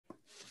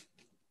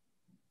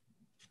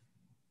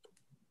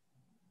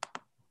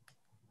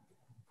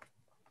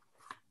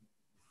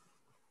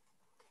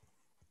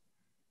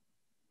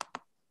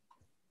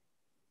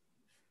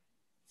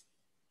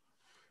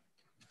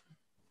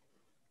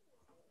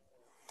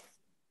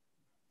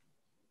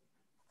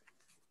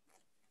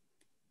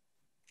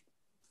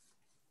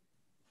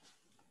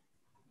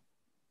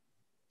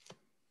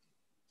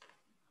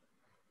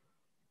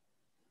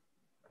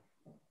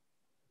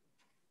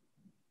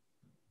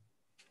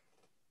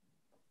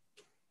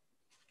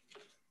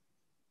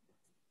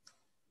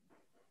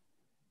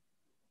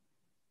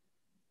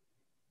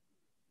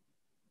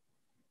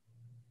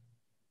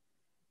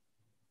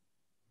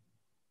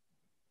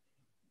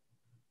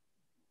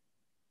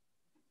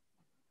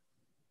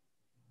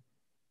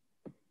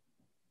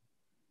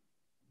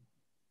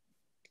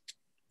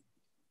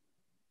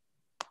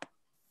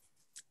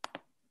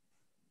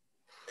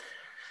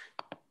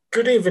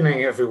Good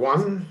evening,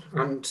 everyone,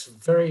 and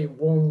very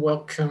warm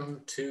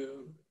welcome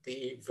to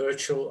the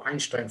virtual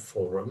Einstein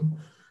Forum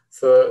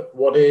for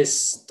what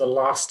is the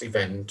last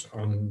event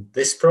on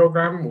this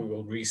program. We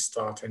will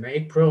restart in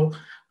April,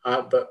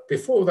 but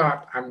before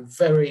that, I'm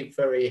very,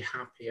 very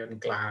happy and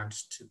glad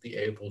to be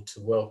able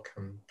to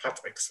welcome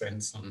Patrik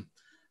Svensson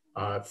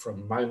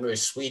from Malmö,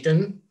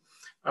 Sweden,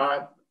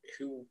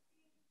 who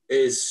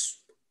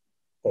is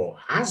or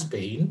has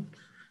been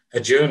a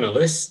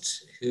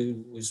journalist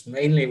who was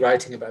mainly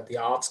writing about the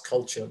arts,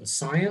 culture, and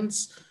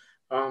science,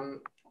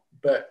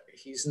 but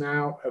he's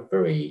now a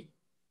very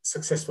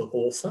successful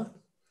author,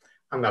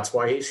 and that's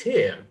why he's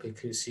here,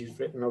 because he's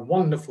written a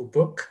wonderful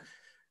book,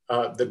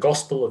 The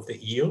Gospel of the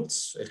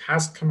Eels. It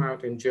has come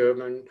out in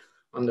German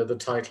under the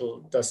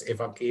title Das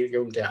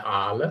Evangelium der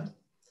Aale,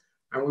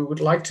 and we would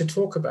like to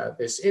talk about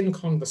this in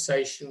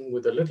conversation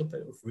with a little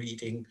bit of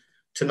reading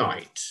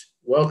tonight.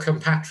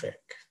 Welcome,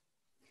 Patrik.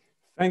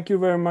 Thank you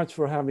very much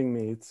for having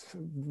me. It's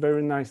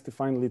very nice to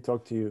finally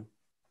talk to you.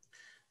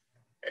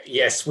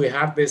 Yes, we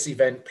had this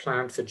event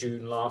planned for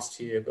June last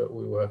year, but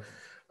we were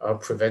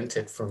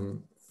prevented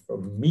from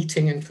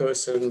meeting in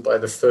person by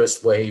the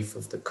first wave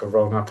of the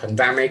corona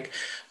pandemic.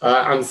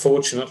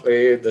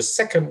 Unfortunately, the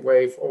second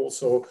wave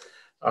also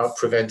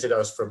prevented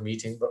us from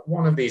meeting, but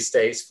one of these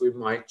days we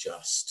might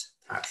just,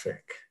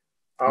 Patrik.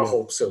 I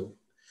hope so.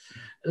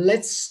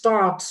 Let's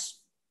start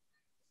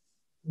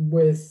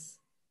with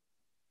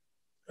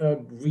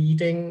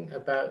reading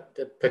about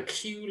the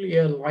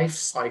peculiar life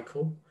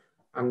cycle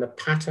and the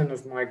pattern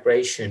of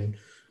migration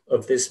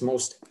of this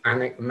most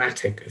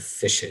enigmatic of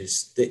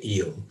fishes, the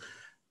eel.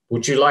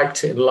 Would you like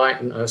to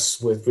enlighten us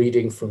with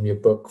reading from your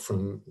book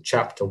from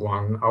chapter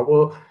 1? I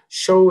will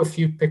show a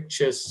few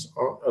pictures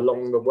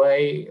along the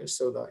way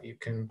so that you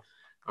can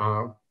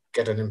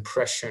get an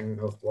impression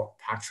of what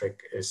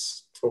Patrik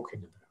is talking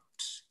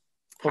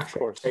about. Patrik, of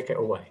course. Take it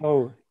away.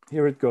 Oh,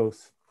 here it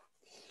goes.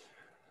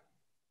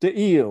 The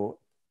eel.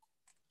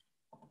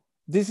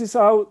 This is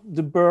how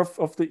the birth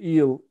of the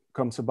eel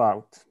comes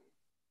about.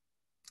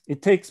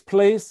 It takes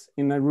place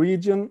in a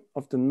region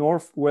of the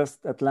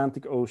Northwest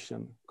Atlantic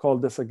Ocean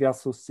called the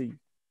Sargasso Sea,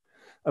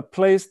 a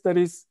place that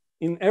is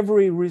in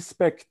every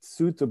respect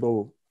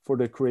suitable for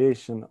the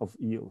creation of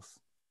eels.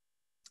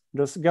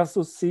 The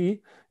Sargasso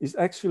Sea is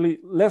actually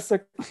less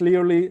a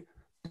clearly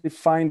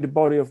defined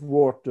body of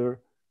water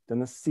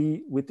than a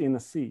sea within a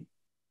sea.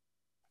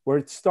 Where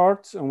it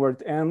starts and where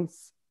it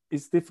ends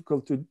is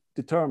difficult to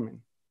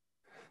determine,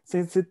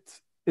 since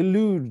it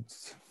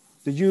eludes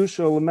the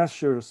usual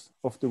measures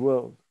of the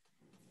world.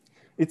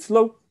 It's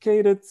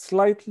located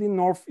slightly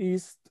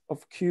northeast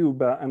of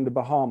Cuba and the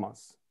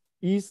Bahamas,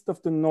 east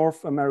of the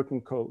North American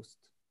coast,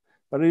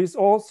 but it is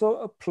also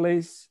a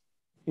place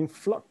in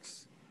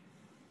flux.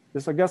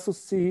 The Sargasso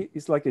Sea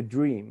is like a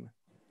dream.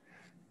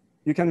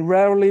 You can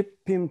rarely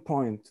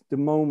pinpoint the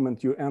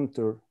moment you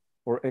enter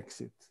or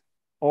exit.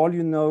 All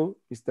you know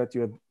is that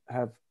you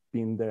have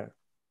been there.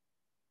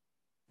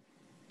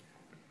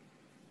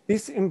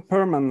 This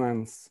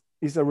impermanence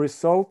is a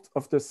result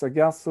of the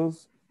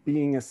Sargassos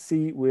being a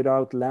sea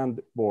without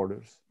land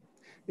borders.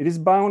 It is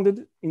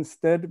bounded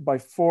instead by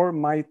 4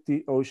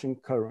 mighty ocean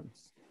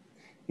currents.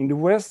 In the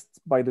west,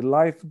 by the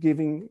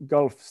life-giving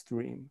Gulf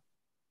Stream.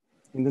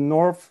 In the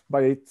north,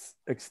 by its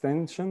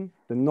extension,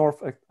 the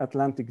North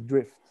Atlantic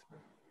Drift.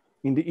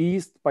 In the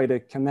east, by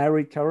the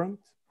Canary Current.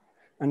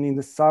 And in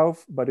the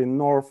south, by the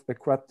North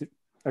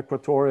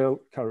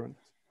Equatorial Current.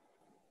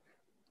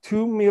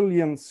 2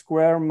 million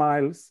square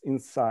miles in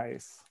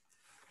size.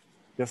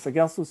 The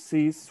Sargasso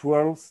Sea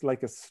swirls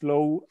like a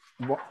slow,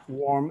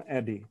 warm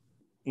eddy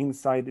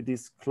inside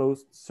this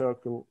closed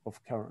circle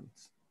of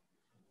currents.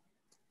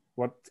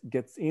 What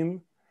gets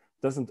in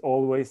doesn't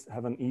always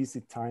have an easy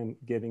time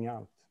getting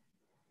out.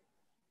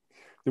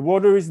 The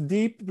water is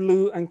deep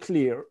blue and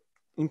clear,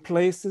 in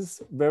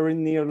places very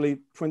nearly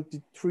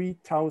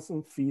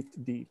 23,000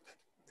 feet deep,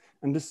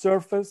 and the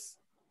surface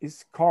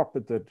is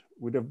carpeted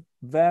with a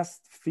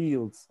vast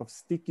fields of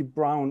sticky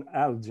brown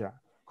algae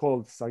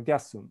called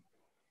sargassum,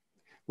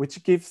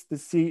 which gives the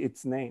sea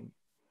its name.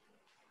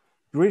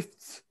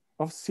 Drifts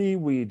of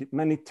seaweed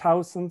many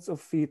thousands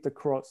of feet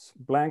across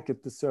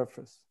blanket the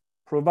surface,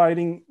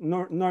 providing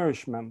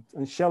nourishment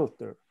and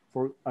shelter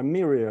for a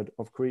myriad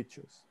of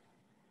creatures.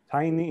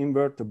 Tiny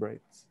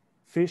invertebrates,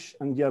 fish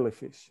and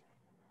jellyfish,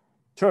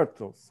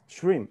 turtles,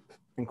 shrimp,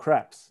 and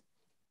crabs.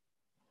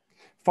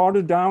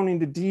 Farther down in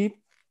the deep,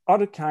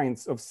 other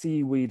kinds of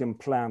seaweed and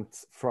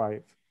plants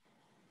thrive.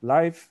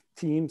 Life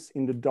teems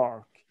in the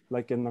dark,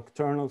 like a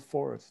nocturnal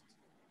forest.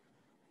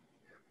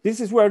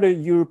 This is where the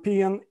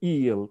European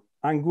eel,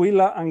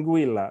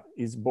 Anguilla,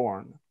 is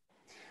born.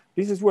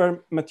 This is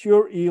where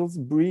mature eels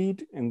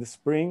breed in the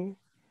spring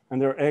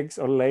and their eggs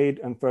are laid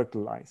and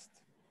fertilized.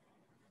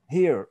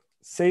 Here,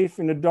 safe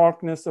in the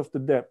darkness of the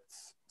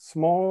depths,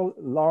 small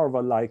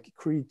larva-like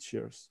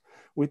creatures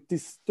with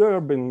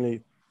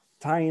disturbingly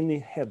tiny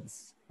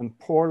heads and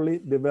poorly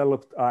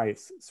developed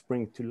eyes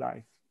spring to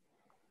life.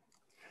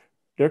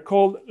 They're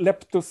called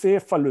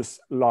leptocephalus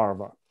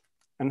larvae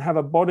and have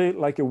a body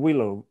like a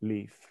willow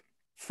leaf,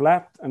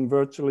 flat and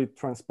virtually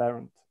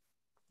transparent,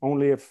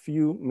 only a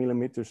few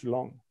millimeters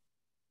long.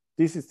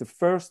 This is the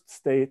first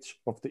stage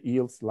of the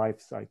eel's life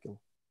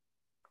cycle.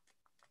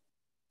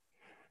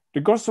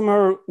 The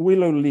gossamer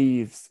willow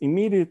leaves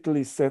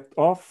immediately set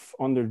off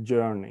on their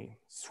journey.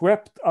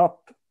 Swept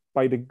up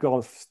by the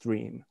Gulf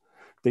Stream,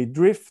 they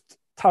drift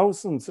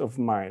thousands of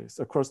miles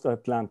across the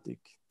Atlantic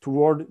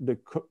toward the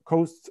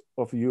coasts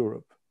of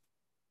Europe.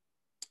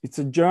 It's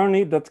a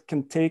journey that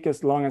can take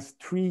as long as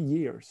 3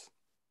 years.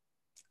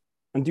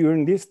 And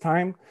during this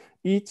time,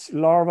 each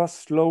larva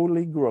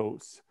slowly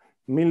grows,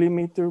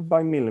 millimeter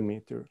by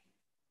millimeter,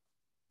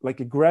 like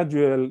a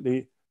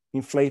gradually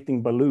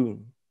inflating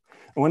balloon.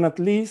 And when at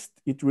least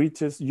it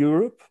reaches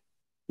Europe,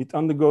 it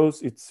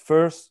undergoes its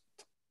first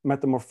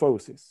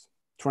metamorphosis,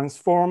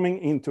 transforming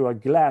into a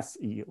glass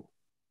eel.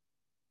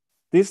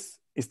 This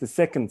is the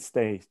second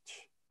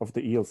stage of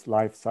the eel's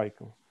life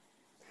cycle.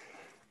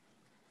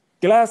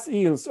 Glass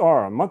eels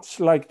are,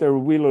 much like their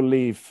willow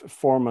leaf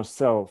former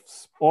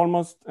selves,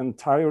 almost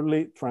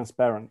entirely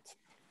transparent,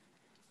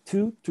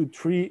 2 to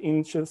 3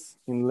 inches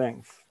in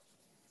length,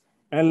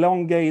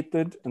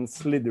 elongated and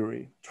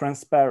slithery,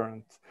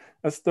 transparent,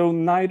 as though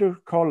neither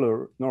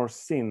color nor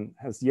sin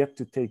has yet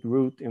to take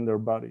root in their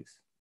bodies.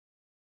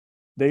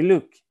 They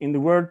look, in the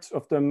words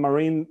of the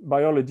marine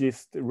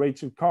biologist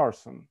Rachel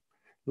Carson,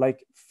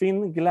 like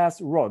thin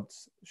glass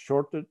rods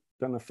shorter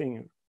than a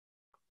finger.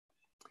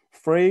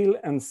 Frail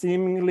and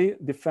seemingly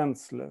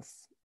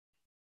defenseless,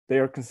 they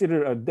are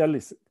considered a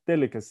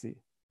delicacy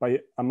by,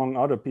 among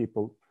other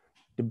people,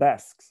 the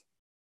Basques.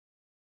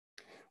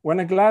 When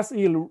a glass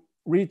eel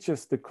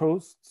reaches the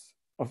coasts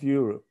of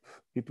Europe,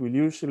 it will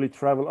usually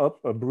travel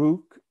up a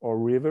brook or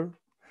river,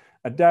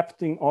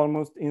 adapting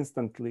almost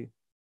instantly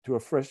to a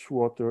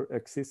freshwater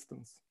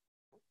existence.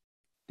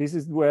 This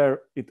is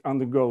where it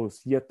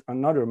undergoes yet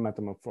another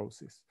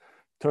metamorphosis,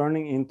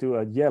 turning into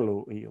a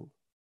yellow eel.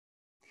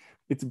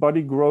 Its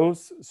body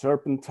grows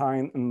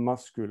serpentine and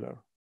muscular.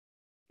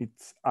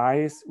 Its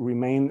eyes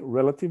remain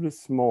relatively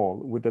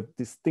small with a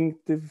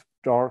distinctive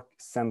dark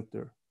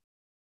center.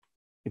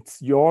 Its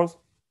jaws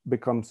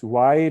becomes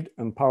wide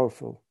and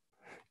powerful.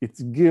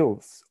 Its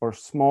gills are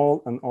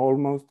small and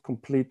almost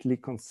completely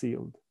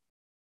concealed.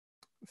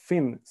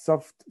 Thin,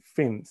 soft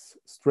fins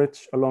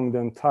stretch along the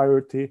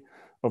entirety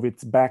of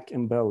its back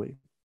and belly.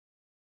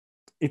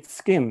 Its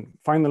skin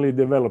finally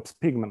develops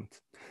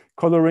pigment,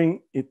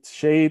 coloring its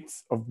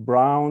shades of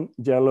brown,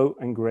 yellow,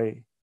 and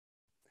gray.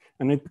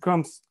 And it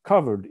becomes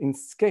covered in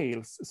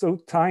scales so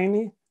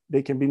tiny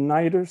they can be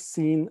neither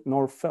seen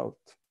nor felt,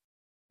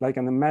 like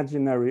an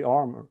imaginary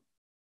armor.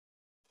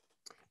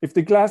 If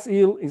the glass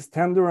eel is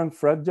tender and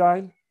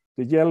fragile,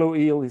 the yellow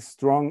eel is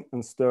strong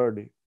and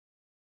sturdy.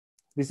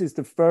 This is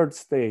the third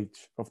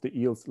stage of the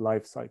eel's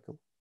life cycle.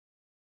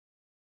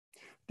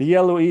 The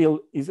yellow eel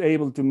is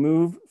able to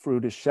move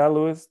through the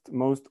shallowest,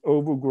 most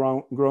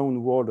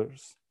overgrown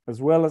waters, as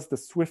well as the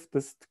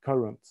swiftest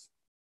currents.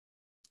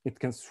 It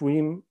can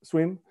swim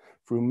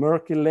through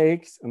murky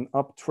lakes and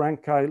up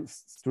tranquil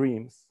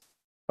streams,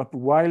 up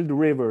wild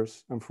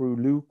rivers and through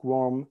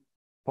lukewarm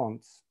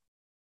ponds.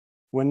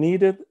 When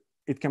needed,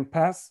 it can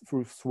pass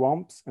through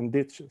swamps and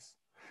ditches.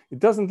 It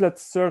doesn't let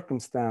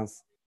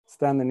circumstance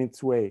stand in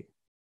its way.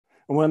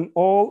 And when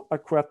all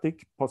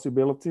aquatic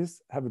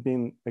possibilities have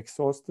been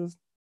exhausted,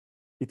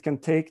 it can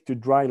take to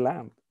dry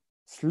land,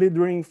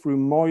 slithering through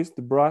moist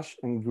brush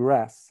and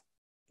grass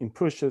in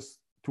pushes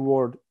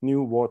toward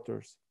new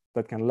waters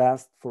that can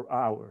last for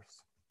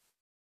hours.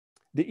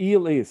 The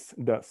eel is,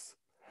 thus,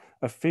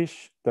 a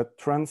fish that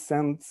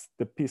transcends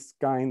the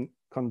piscine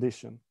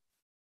condition.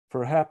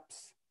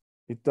 Perhaps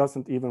it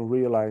doesn't even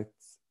realize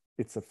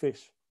it's a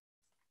fish.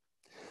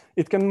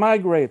 It can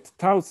migrate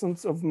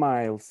thousands of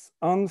miles,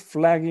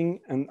 unflagging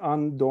and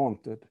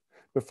undaunted,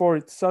 before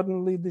it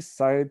suddenly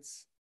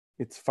decides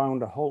it's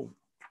found a home.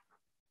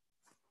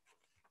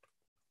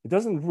 It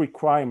doesn't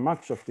require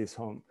much of this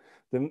home.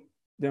 The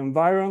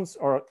environs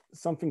are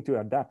something to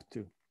adapt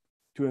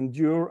to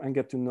endure and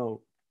get to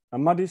know. A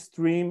muddy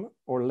stream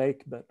or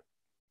lake bed,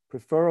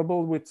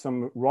 preferable with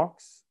some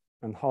rocks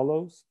and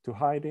hollows to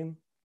hide in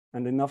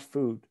and enough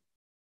food.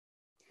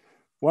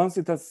 Once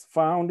it has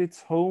found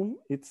its home,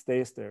 it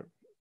stays there,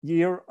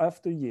 year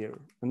after year,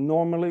 and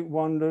normally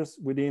wanders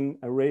within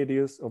a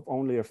radius of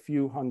only a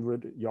few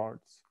hundred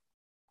yards.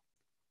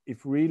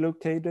 If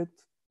relocated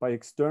by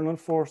external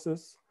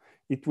forces,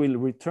 it will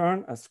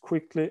return as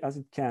quickly as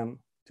it can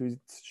to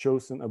its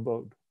chosen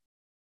abode.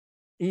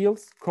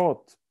 Eels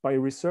caught by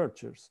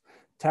researchers,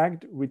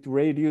 tagged with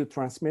radio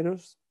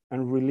transmitters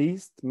and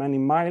released many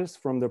miles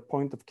from their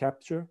point of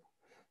capture,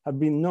 have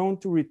been known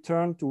to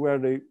return to where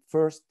they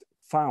first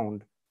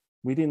found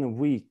within a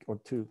week or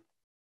two.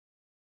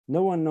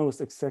 No one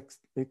knows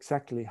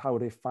exactly how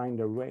they find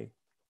their way.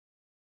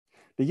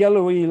 The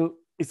yellow eel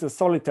is a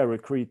solitary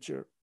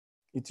creature.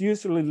 It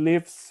usually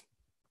lives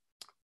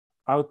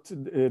out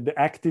the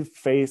active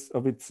phase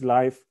of its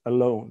life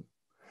alone,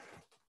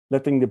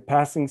 letting the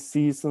passing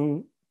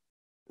seasons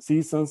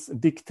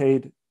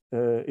dictate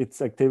its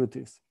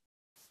activities.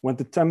 When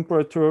the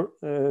temperature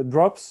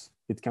drops,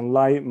 it can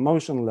lie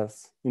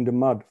motionless in the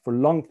mud for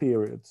long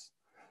periods,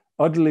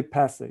 utterly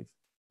passive,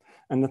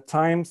 and at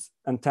times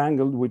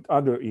entangled with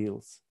other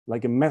eels,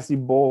 like a messy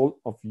ball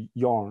of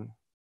yarn.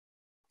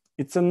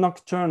 It's a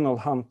nocturnal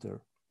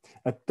hunter.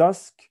 At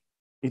dusk,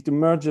 it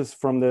emerges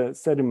from the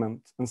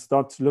sediment and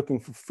starts looking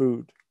for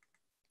food,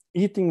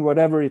 eating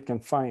whatever it can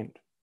find: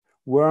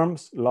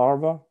 worms,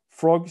 larvae,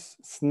 frogs,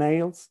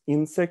 snails,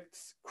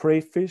 insects,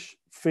 crayfish,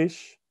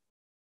 fish,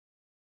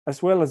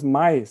 as well as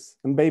mice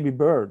and baby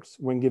birds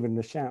when given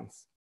the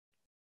chance.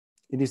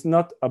 It is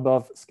not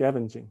above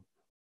scavenging.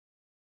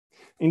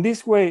 In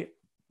this way,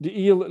 the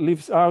eel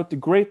lives out the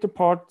greater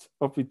part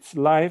of its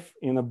life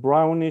in a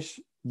brownish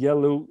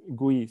yellow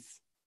guise,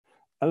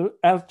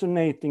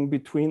 alternating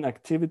between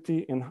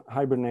activity and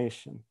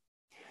hibernation,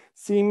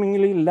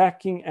 seemingly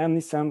lacking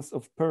any sense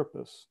of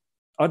purpose,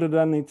 other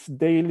than its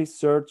daily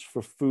search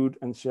for food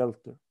and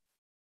shelter,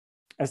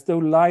 as though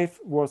life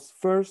was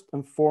first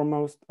and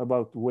foremost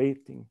about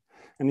waiting,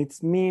 and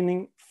its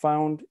meaning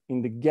found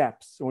in the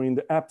gaps or in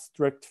the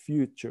abstract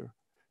future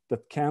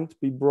that can't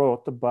be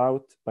brought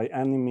about by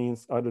any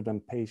means other than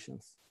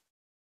patience.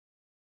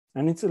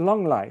 And it's a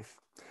long life.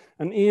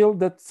 An eel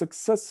that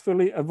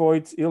successfully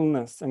avoids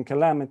illness and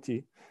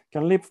calamity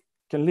can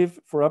live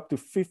for up to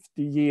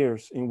 50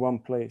 years in one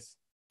place.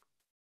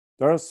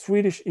 There are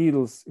Swedish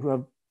eels who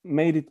have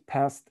made it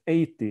past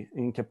 80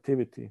 in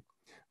captivity.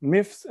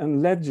 Myths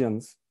and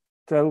legends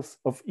tell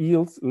of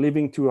eels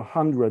living to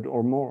 100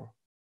 or more.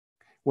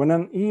 When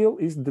an eel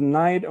is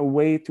denied a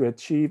way to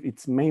achieve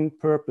its main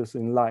purpose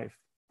in life,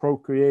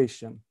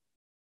 procreation,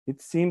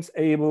 it seems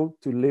able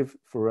to live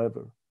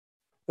forever,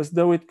 as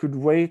though it could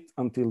wait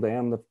until the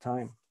end of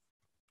time.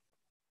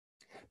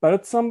 But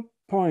at some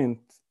point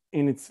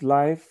in its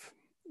life,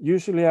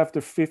 usually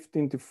after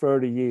 15 to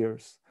 30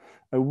 years,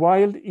 a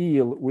wild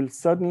eel will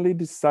suddenly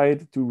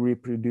decide to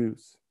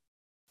reproduce.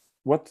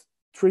 What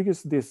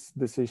triggers this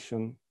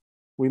decision,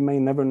 we may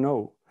never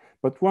know,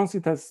 but once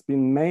it has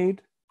been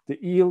made, the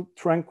eel's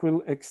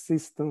tranquil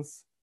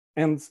existence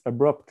ends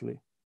abruptly,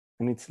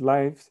 and its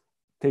life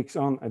takes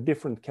on a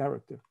different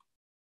character.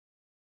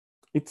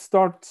 It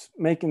starts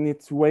making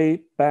its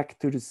way back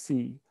to the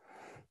sea,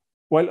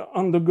 while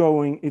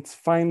undergoing its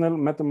final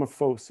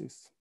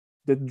metamorphosis.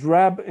 The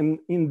drab and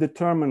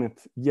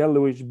indeterminate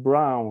yellowish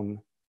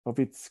brown of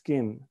its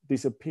skin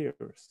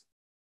disappears.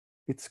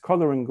 Its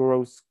coloring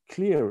grows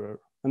clearer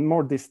and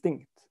more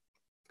distinct.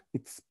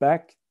 Its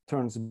back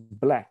turns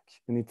black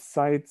and its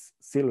sides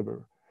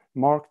silver,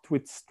 marked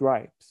with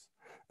stripes,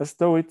 as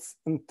though its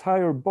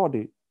entire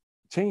body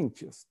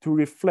changes to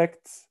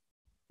reflect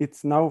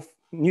its now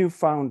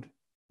newfound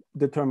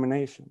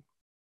determination.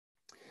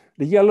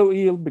 The yellow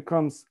eel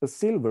becomes a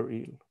silver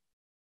eel.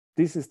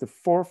 This is the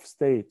fourth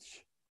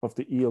stage of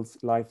the eel's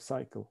life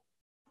cycle.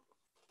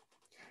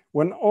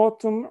 When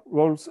autumn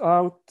rolls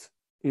out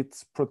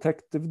its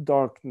protective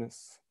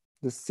darkness,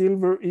 the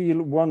silver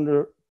eel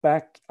wander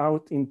back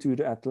out into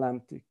the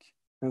Atlantic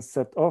and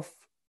set off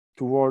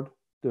toward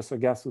the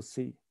Sargasso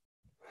Sea.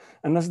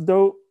 And as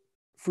though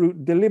through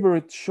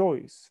deliberate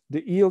choice,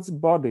 the eel's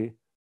body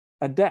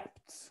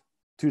adapts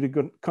to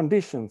the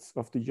conditions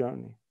of the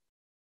journey.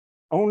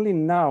 Only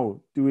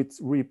now do its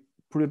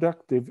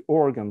reproductive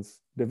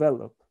organs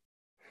develop.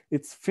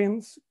 Its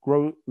fins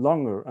grow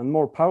longer and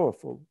more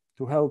powerful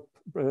to help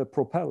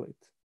propel it.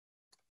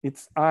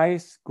 Its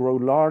eyes grow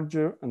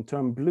larger and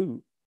turn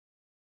blue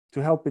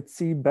to help it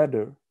see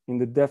better in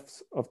the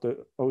depths of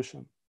the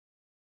ocean.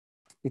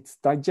 Its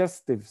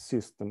digestive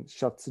system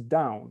shuts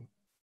down.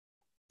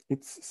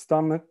 Its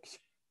stomach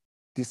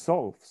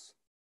dissolves.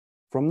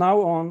 From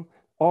now on,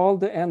 all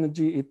the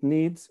energy it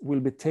needs will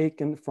be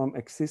taken from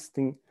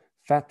existing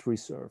fat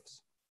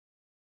reserves.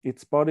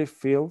 Its body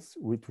fills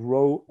with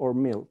raw or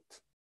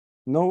milt.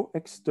 No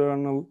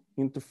external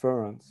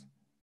interference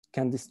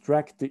can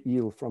distract the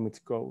eel from its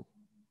goal.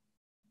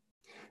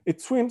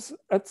 It swims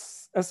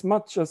as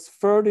much as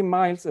 30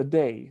 miles a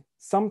day,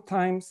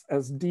 sometimes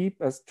as deep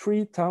as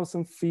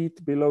 3,000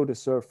 feet below the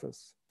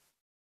surface.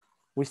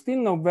 We still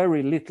know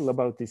very little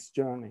about this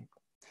journey.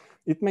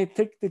 It may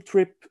take the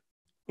trip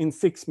in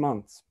 6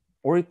 months,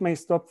 or it may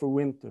stop for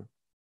winter.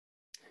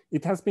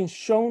 It has been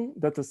shown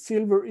that a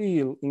silver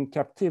eel in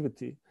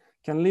captivity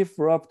can live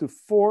for up to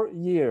 4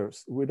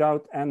 years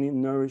without any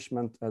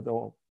nourishment at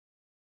all.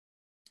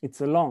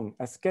 It's a long,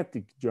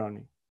 ascetic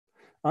journey,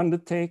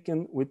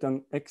 undertaken with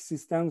an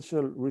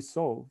existential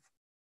resolve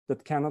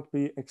that cannot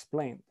be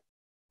explained.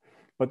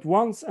 But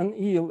once an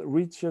eel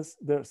reaches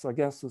the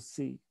Sargasso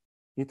Sea,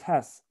 it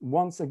has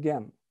once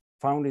again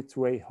found its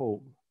way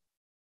home.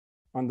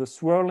 On the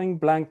swirling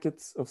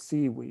blankets of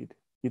seaweed,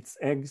 its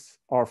eggs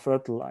are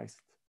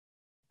fertilized.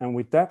 And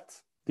with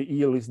that, the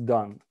eel is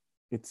done,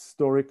 its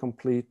story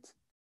complete,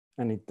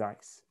 and it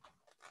dies.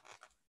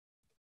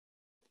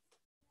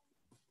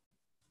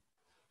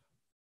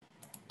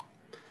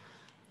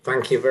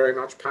 Thank you very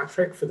much,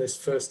 Patrik, for this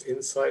first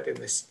insight in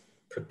this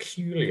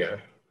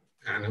peculiar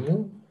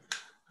animal.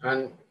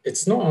 And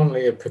it's not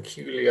only a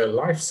peculiar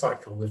life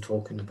cycle we're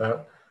talking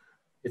about,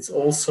 it's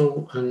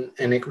also an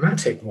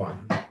enigmatic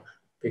one.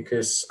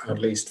 because at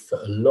least for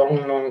a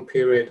long, long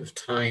period of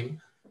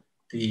time,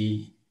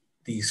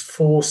 these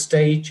four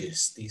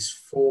stages, these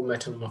four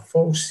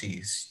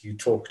metamorphoses you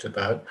talked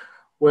about,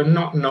 were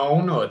not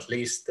known, or at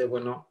least they were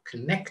not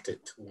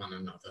connected to one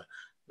another.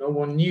 No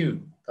one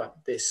knew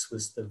that this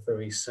was the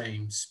very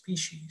same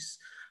species.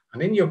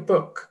 And in your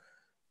book,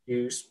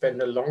 you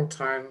spend a long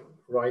time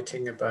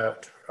writing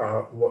about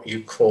what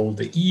you call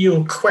the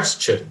eel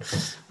question.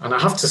 And I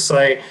have to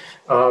say,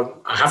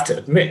 I have to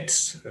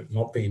admit,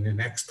 not being an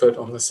expert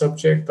on the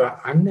subject,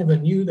 that I never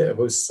knew there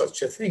was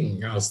such a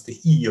thing as the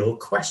eel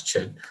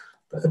question.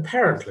 But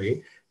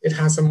apparently, it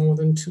has a more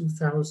than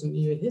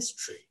 2,000-year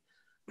history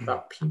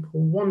that people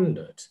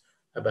wondered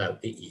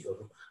about the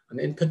eel, and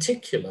in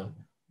particular,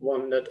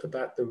 wondered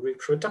about the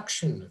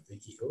reproduction of the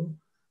eel,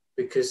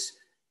 because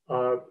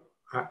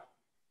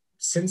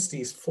since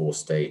these four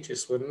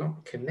stages were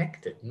not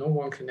connected, no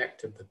one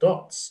connected the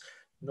dots,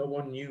 no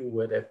one knew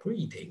where they're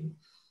breeding.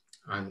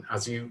 And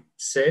as you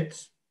said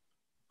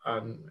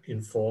and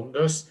informed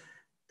us,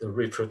 the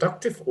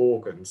reproductive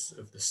organs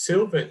of the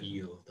silver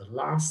eel, the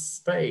last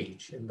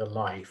stage in the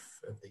life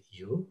of the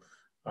eel,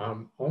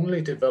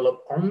 only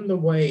develop on the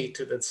way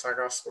to the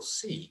Sargasso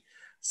Sea.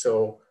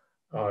 So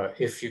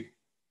if you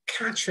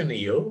catch an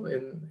eel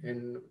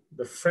in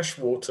the fresh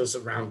waters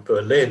around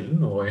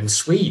Berlin or in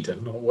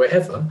Sweden or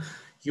wherever,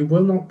 you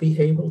will not be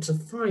able to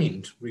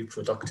find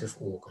reproductive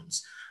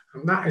organs.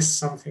 And that is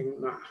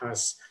something that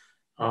has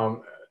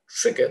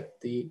triggered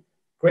the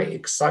great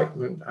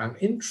excitement and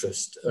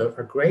interest of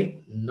a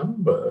great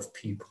number of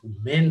people,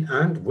 men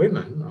and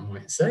women, I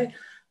might say,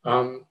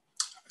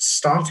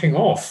 starting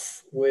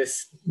off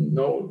with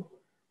none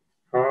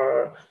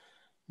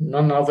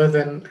other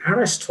than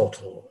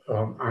Aristotle.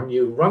 And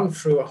you run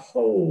through a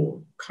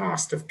whole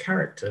cast of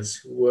characters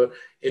who were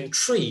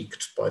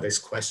intrigued by this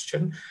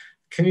question.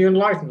 Can you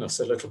enlighten us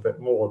a little bit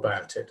more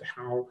about it,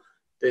 how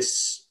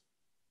this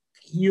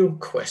eel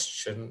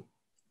question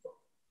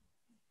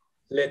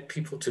led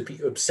people to be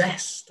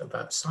obsessed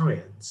about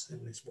science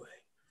in this way?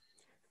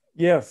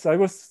 Yes, I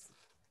was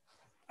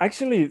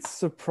actually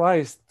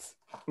surprised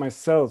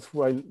myself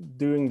while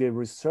doing the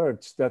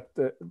research that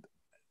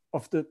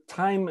of the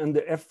time and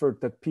the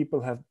effort that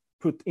people have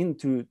put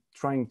into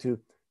trying to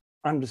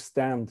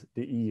understand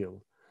the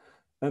eel,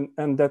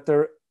 and that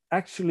there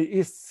actually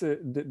is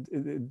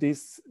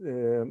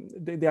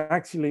there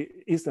actually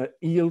is an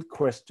eel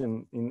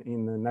question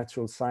in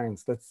natural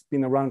science that's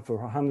been around for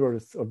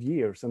hundreds of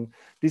years. And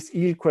this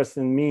eel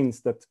question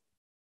means that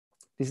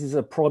this is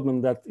a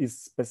problem that is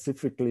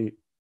specifically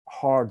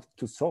hard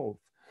to solve.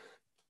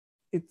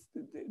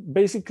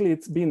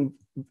 It's been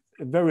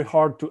very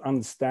hard to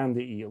understand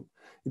the eel.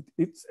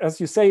 It's as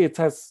you say,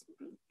 it's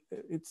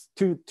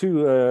two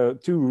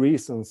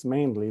reasons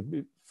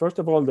mainly. First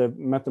of all, the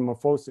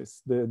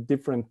metamorphosis, the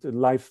different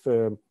life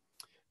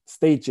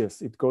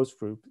stages it goes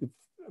through.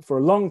 For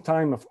a long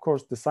time, of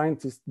course, the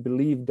scientists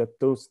believed that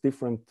those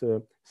different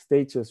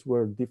stages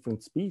were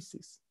different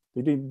species.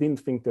 They didn't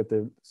think that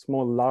the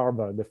small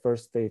larva, the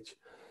first stage,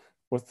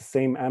 was the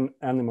same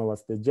animal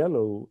as the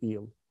yellow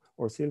eel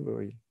or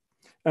silver eel.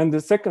 And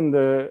the second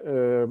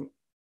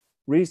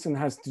reason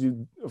has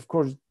to, of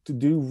course, to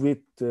do with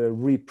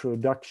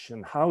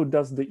reproduction. How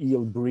does the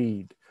eel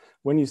breed?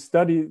 When you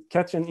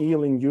catch an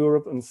eel in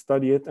Europe and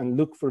study it and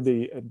look for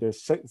the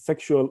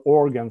sexual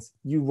organs,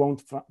 you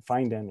won't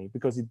find any,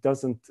 because it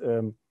doesn't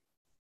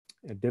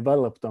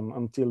develop them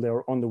until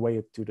they're on the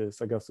way to the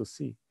Sargasso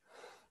Sea.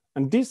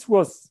 And this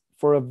was,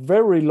 for a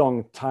very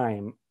long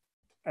time,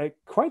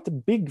 quite a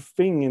big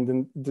thing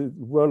in the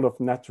world of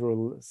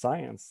natural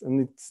science. And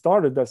it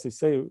started, as you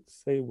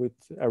say with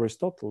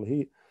Aristotle.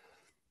 He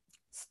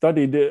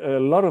studied a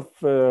lot of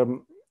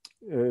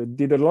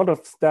did a lot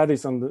of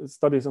studies on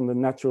the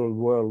natural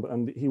world,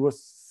 and he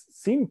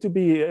seemed to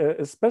be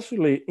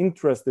especially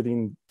interested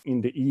in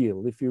the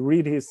eel. If you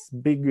read his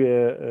big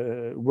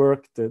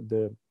work,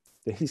 the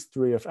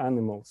history of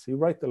animals, he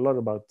writes a lot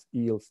about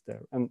eels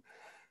there. And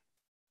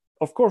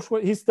of course,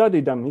 he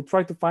studied them. He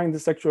tried to find the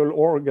sexual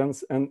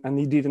organs, and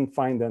he didn't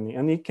find any.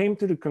 And he came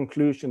to the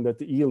conclusion that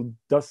the eel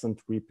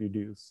doesn't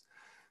reproduce.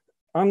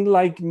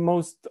 Unlike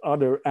most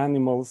other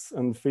animals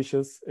and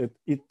fishes,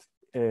 it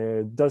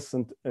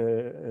doesn't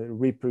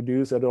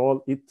reproduce at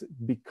all.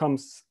 It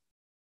comes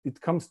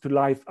to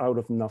life out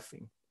of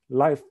nothing.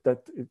 Life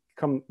that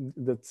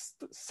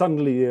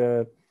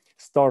suddenly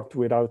start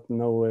without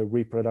no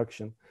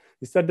reproduction.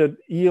 He said that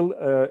eel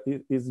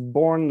is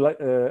born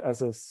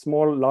as a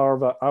small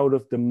larva out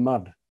of the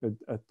mud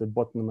at the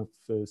bottom of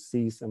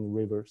seas and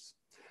rivers.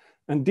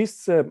 And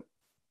this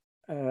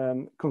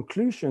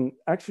conclusion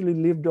actually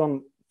lived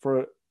on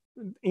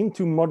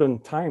into modern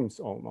times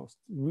almost.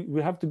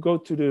 We have to go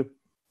to the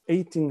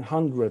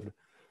 1800,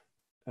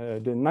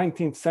 the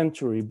 19th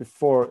century,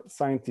 before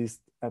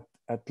scientists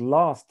at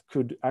last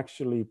could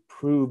actually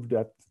prove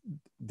that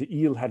the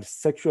eel had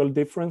sexual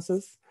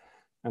differences,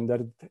 and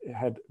that it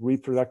had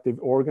reproductive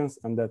organs,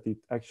 and that it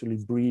actually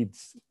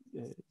breeds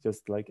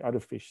just like other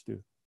fish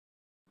do.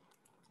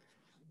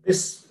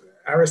 This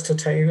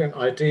Aristotelian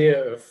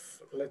idea of,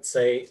 let's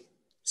say,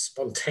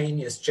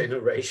 spontaneous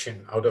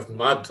generation out of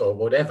mud or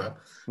whatever,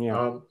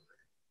 Yeah.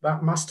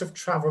 that must have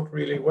traveled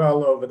really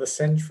well over the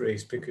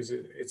centuries, because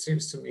it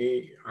seems to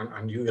me,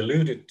 and you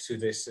alluded to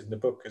this in the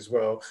book as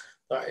well,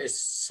 that is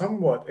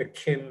somewhat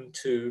akin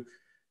to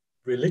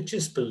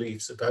religious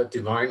beliefs about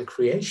divine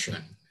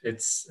creation.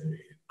 It's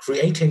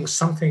creating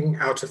something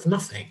out of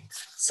nothing.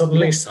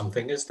 Suddenly Yeah.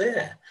 something is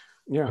there.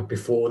 Yeah. And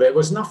before there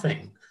was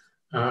nothing,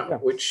 Yeah.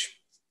 which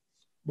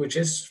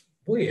is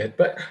weird.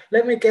 But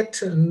let me get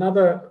to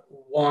another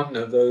one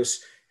of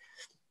those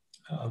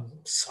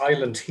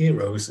silent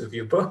heroes of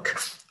your book.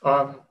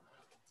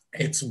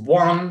 It's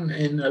one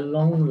in a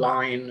long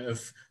line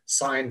of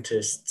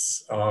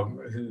scientists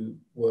who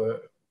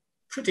were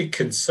pretty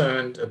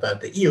concerned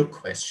about the eel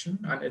question,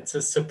 and it's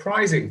a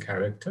surprising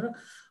character.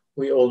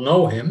 We all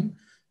know him.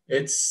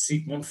 It's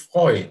Sigmund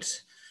Freud.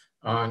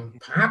 And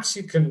perhaps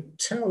you can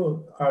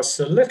tell us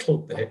a little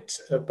bit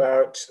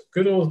about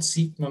good old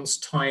Sigmund's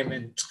time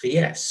in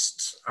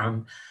Trieste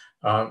and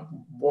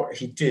what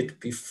he did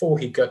before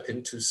he got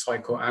into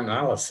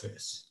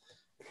psychoanalysis.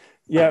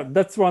 Yeah,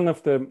 that's one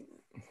of the,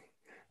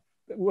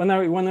 when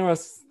I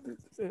was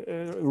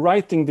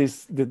writing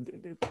this,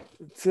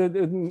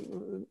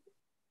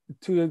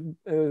 to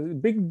a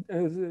big,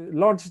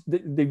 large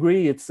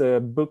degree, it's a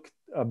book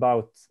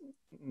about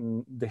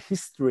the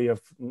history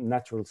of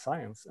natural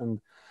science,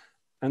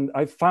 and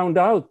I found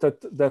out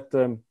that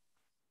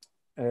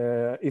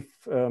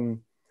if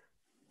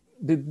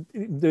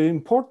the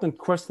important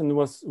question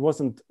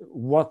wasn't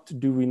what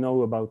do we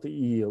know about the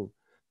eel,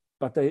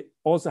 but I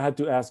also had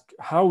to ask,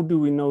 how do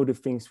we know the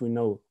things we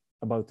know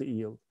about the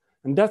eel?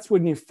 And that's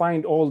when you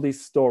find all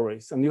these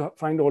stories and you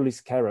find all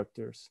these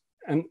characters,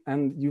 and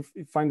you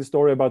find the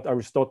story about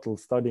Aristotle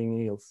studying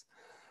eels,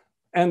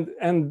 and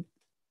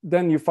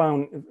then you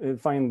find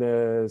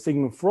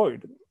Sigmund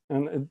Freud,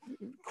 and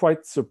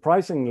quite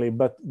surprisingly,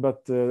 but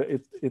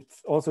it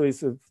also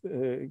is a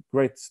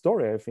great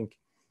story, I think.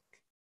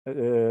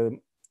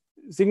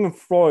 Sigmund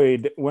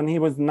Freud, when he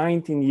was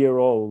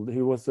 19-year-old,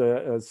 he was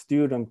a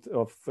student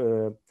of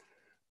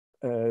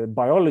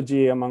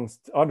biology,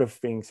 amongst other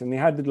things, and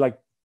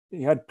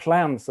he had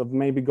plans of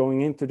maybe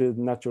going into the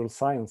natural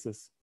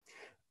sciences.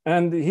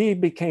 And he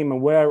became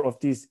aware of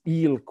this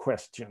eel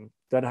question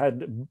that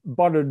had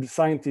bothered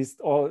scientists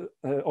all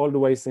the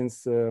way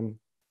since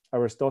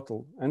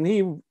Aristotle. And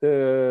he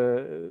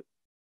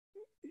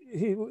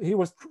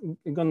was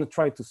going to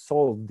try to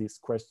solve this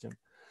question.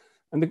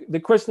 And the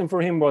question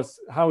for him was,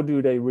 how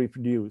do they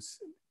reproduce?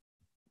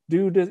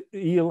 Do the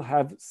eel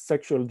have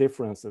sexual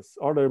differences?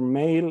 Are there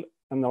male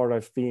and are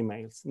there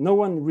females? No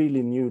one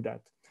really knew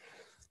that.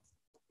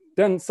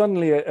 Then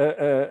suddenly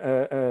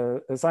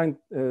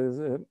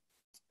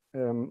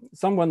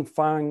someone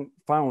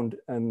found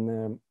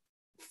a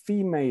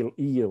female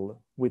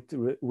eel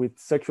with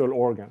sexual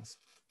organs.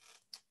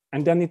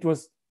 And then it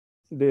was,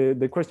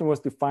 the question was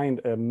to find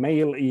a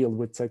male eel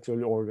with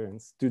sexual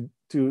organs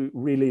to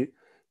really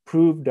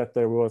prove that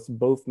there was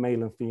both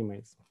male and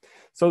females.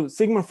 So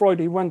Sigmund Freud,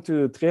 he went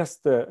to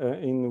Trieste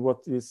in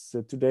what is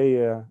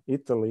today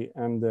Italy,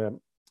 and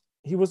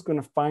he was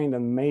going to find a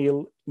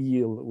male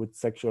eel with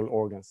sexual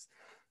organs,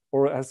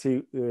 or as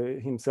he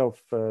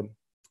himself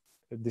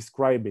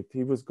described it,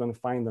 he was going to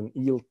find an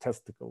eel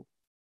testicle.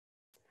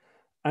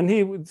 And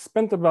he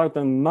spent about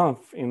a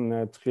month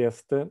in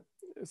Trieste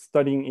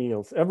studying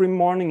eels. Every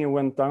morning he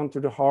went down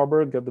to the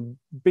harbor, got a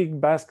big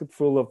basket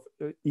full of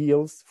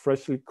eels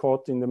freshly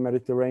caught in the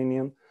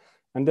Mediterranean.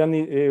 And then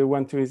he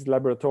went to his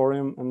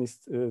laboratorium and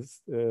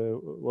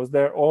was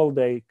there all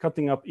day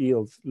cutting up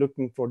eels,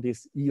 looking for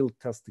this eel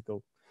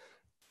testicle.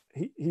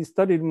 He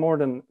studied more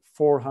than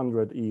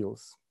 400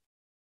 eels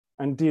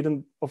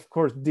and of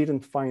course,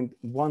 didn't find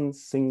one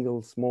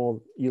single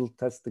small eel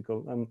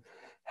testicle, and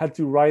had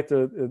to write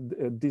a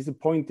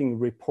disappointing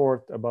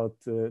report about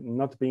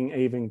not being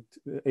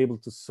able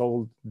to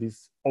solve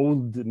this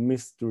old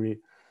mystery,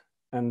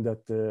 and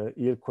that the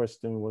eel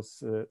question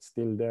was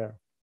still there.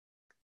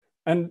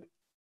 And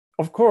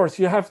of course,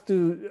 you have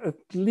to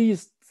at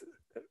least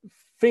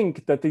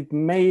think that it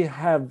may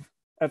have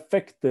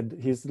affected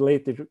his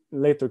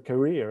later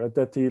career,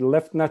 that he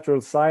left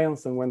natural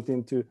science and went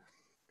into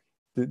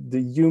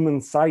the human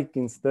psyche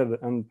instead,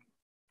 and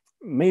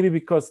maybe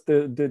because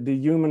the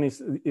human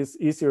is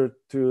easier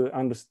to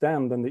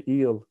understand than the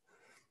eel.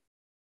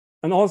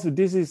 And also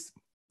this is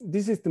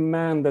the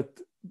man that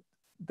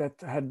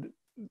had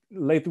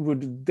later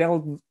would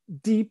delve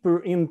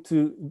deeper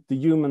into the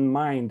human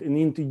mind and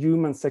into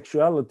human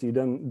sexuality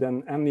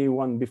than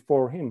anyone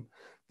before him.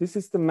 This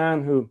is the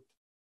man who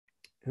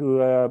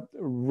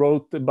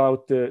wrote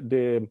about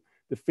the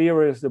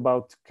theories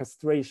about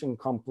castration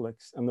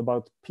complex and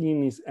about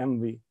penis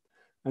envy.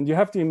 And you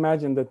have to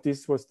imagine that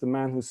this was the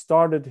man who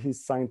started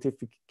his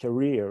scientific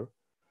career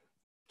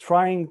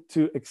trying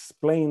to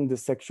explain the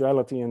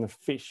sexuality in a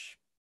fish,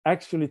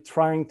 actually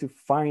trying to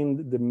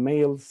find the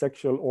male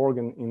sexual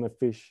organ in a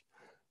fish,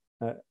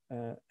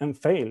 and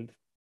failed.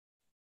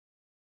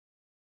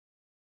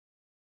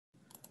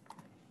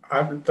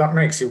 That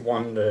makes you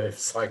wonder if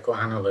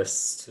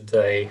psychoanalysts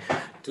today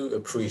do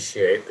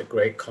appreciate the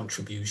great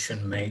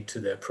contribution made to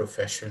their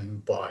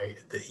profession by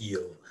the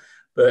eel.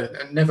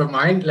 But never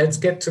mind, let's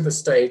get to the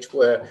stage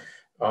where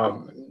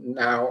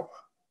now,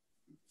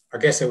 I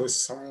guess it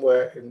was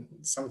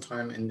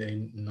sometime in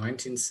the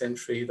 19th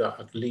century that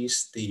at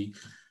least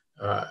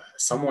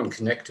someone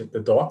connected the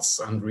dots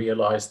and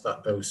realized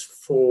that those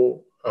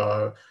four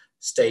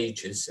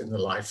stages in the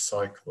life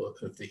cycle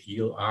of the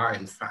eel are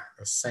in fact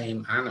the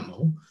same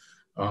animal,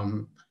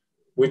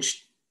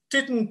 which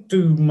didn't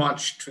do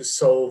much to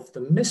solve the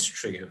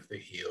mystery of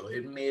the eel.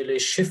 It merely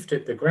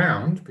shifted the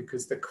ground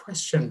because the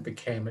question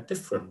became a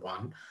different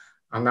one,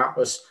 and that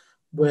was,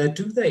 where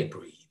do they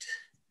breed?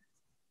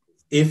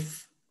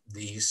 If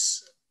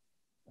these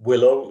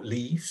willow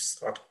leaves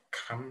that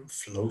come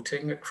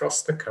floating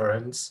across the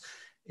currents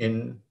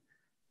into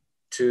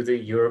the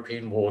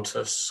European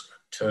waters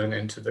turn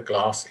into the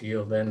glass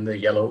eel, then the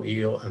yellow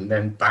eel, and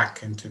then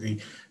back into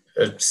the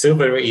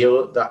silver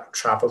eel that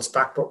travels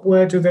back, but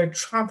where do they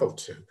travel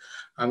to?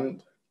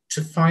 And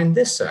to find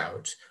this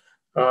out,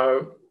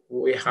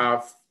 we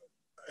have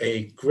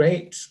a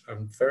great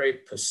and very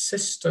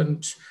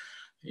persistent,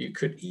 you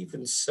could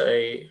even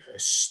say a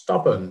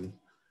stubborn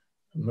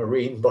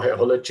marine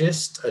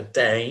biologist, a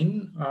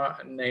Dane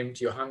named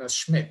Johannes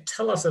Schmidt.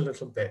 Tell us a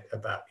little bit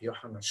about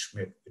Johannes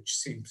Schmidt, which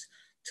seems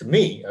to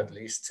me at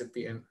least to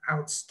be an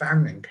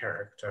outstanding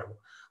character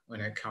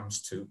when it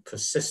comes to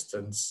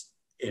persistence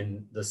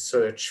in the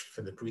search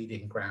for the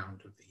breeding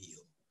ground of the eel.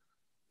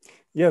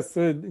 Yes,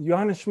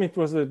 Johannes Schmidt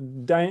was a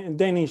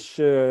Danish,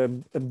 a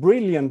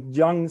brilliant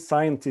young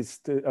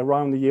scientist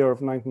around the year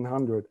of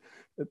 1900.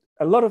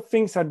 A lot of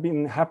things had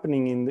been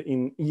happening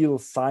in eel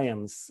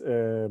science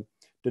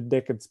the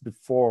decades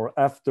before.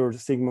 After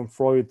Sigmund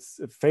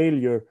Freud's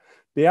failure,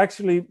 they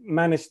actually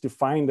managed to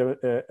find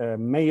a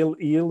male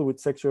eel with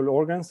sexual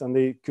organs, and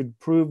they could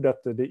prove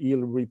that the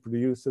eel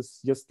reproduces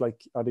just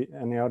like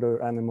any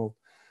other animal.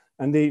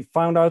 And they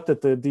found out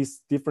that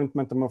these different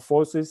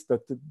metamorphoses,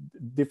 that the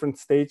different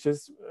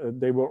stages,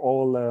 they were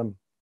all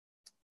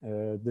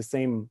the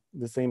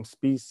same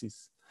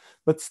species.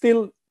 But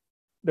still,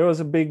 there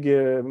was a big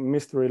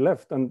mystery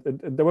left. And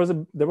there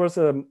was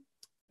a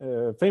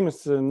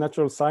famous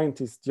natural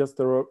scientist just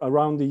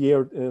around the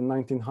year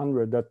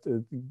 1900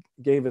 that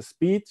gave a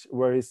speech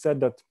where he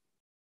said that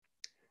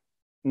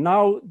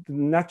now the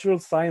natural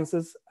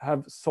sciences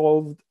have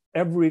solved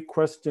every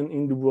question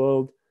in the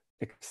world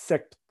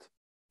except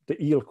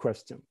the eel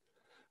question.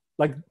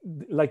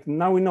 Like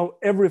now we know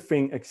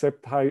everything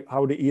except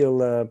how the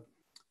eel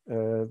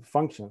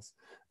functions.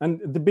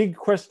 And the big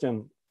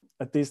question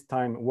at this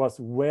time was,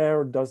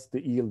 where does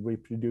the eel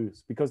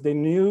reproduce? Because they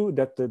knew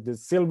that the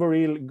silver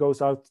eel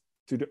goes out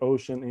to the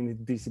ocean and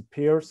it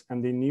disappears,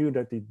 and they knew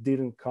that it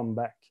didn't come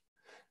back.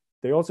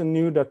 They also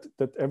knew that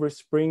every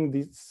spring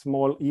these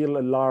small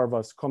eel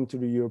larvae come to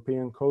the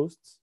European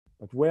coasts,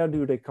 but where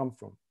do they come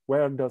from?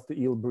 Where does the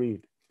eel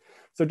breed?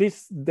 So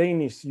this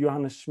Danish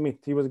Johannes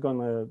Schmidt, he was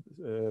gonna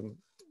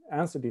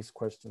answer this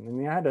question, and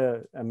he had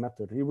a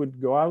method. He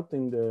would go out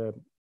in the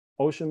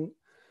ocean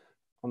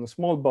on a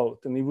small boat,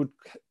 and he would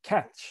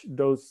catch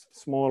those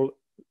small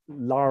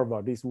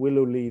larvae, these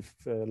willow-leaf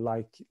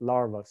like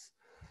larvae,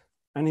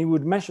 and he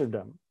would measure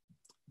them.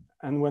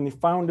 And when he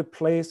found a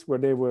place where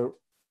they were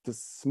the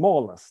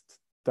smallest,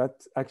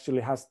 that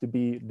actually has to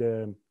be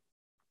the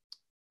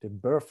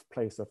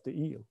birthplace of the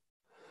eel.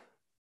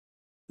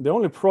 The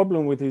only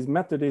problem with his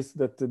method is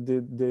that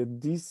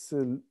these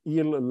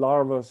eel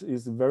larvae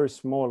is very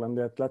small, and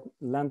the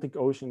Atlantic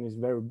Ocean is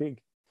very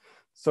big.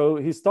 So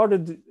he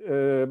started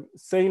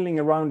sailing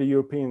around the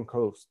European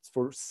coasts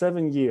for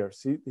 7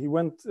 years. He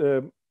went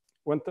on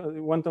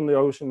the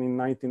ocean in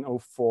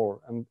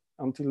 1904, and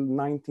until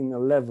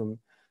 1911,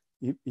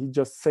 he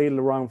just sailed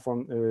around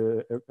from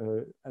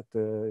at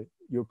the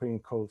European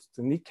coast,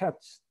 and he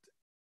caught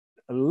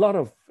a lot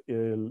of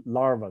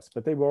larvae,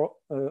 but they were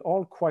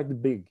all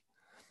quite big.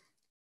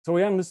 So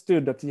he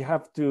understood that he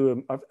have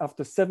to,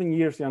 after 7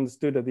 years, he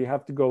understood that he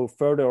have to go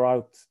further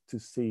out to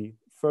sea,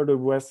 further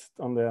west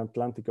on the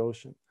Atlantic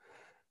Ocean.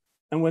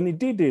 And when he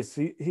did this,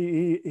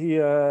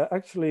 he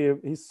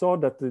actually saw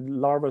that the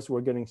larvae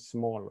were getting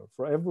smaller.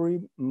 For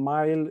every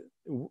mile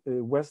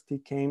west he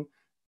came,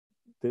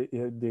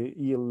 the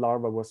eel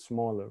larva was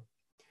smaller.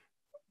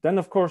 Then,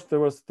 of course, there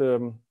was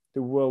the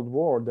World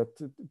War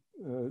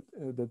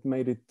that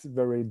made it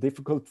very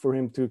difficult for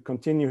him to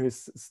continue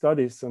his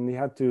studies, and he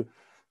had to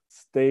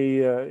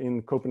stay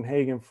in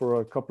Copenhagen for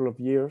a couple of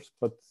years.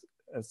 But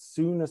as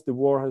soon as the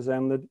war has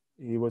ended,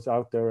 he was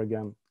out there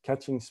again,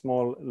 catching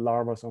small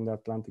larvae on the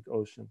Atlantic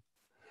Ocean.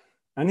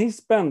 And he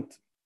spent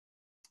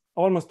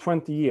almost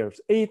 20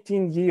 years,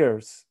 18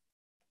 years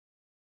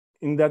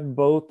in that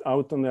boat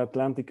out on the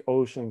Atlantic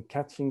Ocean,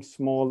 catching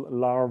small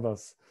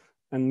larvae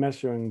and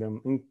measuring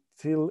them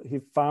until he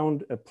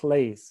found a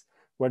place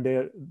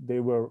where they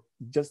were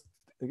just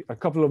a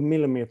couple of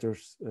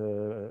millimeters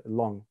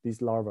long,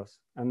 these larvae.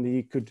 And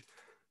he could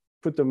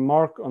put a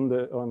mark on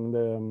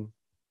the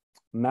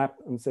map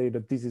and say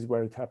that this is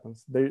where it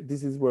happens.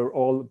 This is where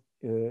all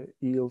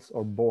eels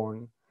are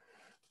born.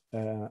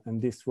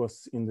 and this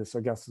was in the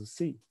Sargasso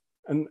Sea.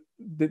 And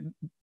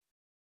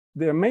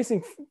the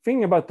amazing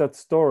thing about that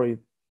story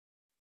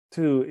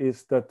too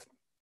is that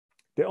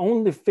the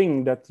only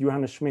thing that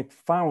Johannes Schmidt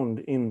found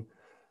in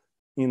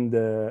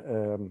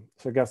the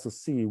Sargasso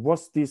Sea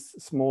was these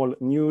small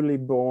newly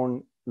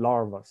born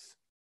larvas.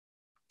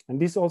 And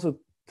this also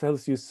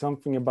tells you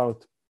something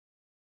about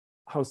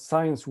how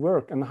science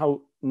works and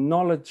how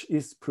knowledge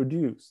is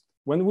produced.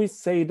 When we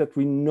say that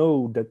we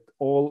know that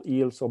all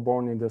eels are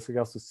born in the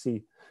Sargasso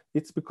Sea,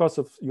 it's because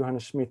of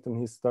Johannes Schmidt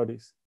and his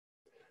studies.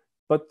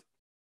 But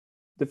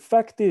the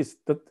fact is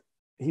that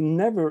he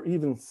never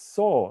even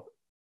saw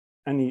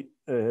any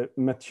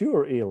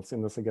mature eels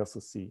in the Sargasso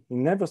Sea. He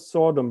never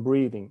saw them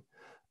breeding.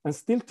 And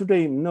still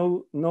today,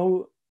 no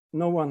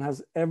one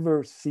has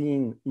ever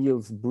seen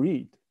eels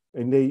breed,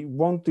 and they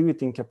won't do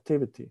it in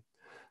captivity.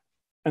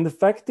 And the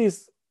fact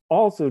is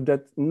also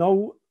that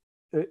no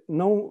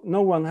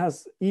one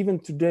has even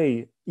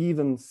today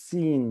even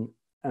seen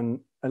an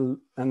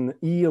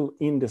eel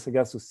in the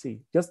Sargasso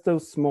Sea, just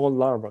those small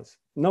larvae.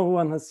 No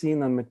one has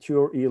seen a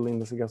mature eel in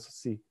the Sargasso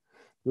Sea,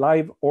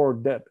 live or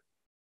dead.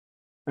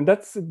 And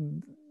that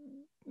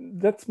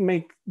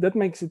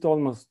makes it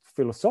almost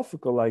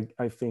philosophical,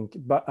 I think,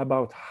 but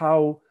about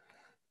how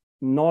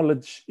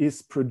knowledge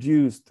is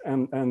produced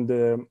and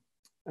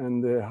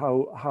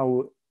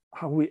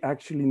how we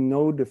actually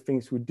know the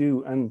things we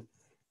do, and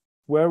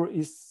where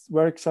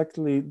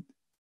exactly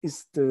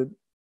is the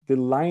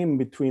line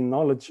between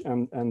knowledge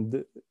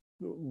and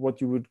what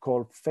you would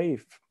call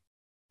faith.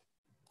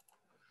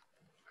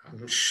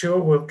 I'm sure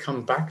we'll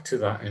come back to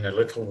that in a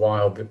little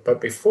while,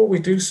 but before we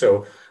do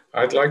so,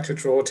 I'd like to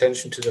draw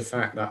attention to the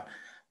fact that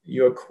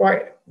you're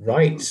quite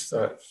right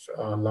that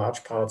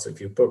large parts of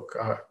your book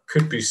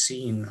could be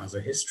seen as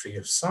a history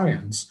of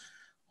science.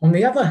 On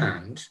the other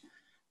hand,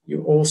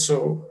 you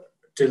also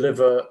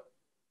deliver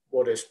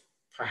what is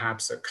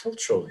perhaps a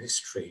cultural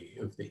history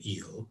of the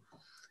eel,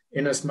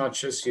 in as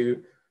much as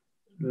you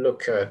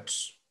look at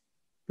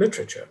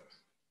literature.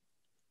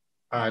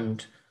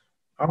 And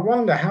I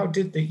wonder, how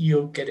did the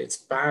eel get its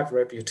bad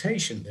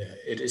reputation there?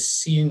 It is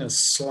seen as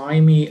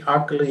slimy,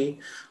 ugly,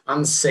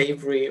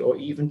 unsavory, or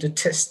even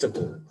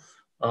detestable.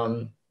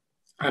 And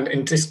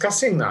in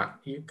discussing that,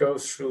 you go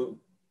through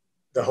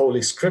the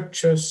Holy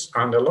Scriptures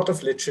and a lot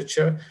of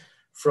literature,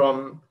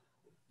 from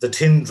the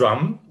tin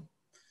drum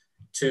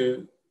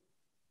to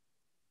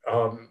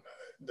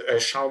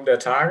Schaum der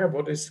Tage,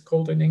 what is it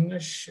called in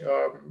English?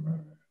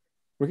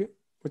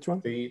 Which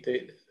one?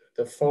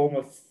 The foam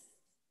of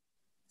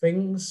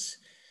things.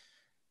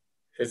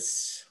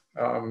 It's,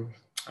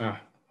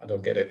 I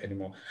don't get it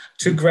anymore.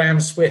 To Graham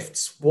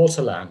Swift's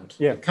Waterland.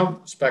 Yeah. It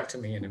comes back to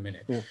me in a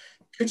minute. Yeah.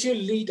 Could you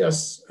lead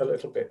us a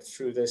little bit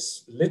through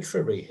this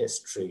literary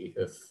history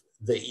of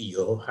the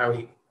eel, how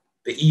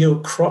the eel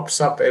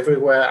crops up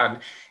everywhere, and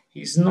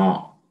he's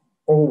not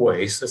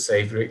always a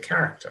savory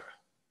character?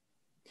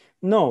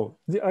 No,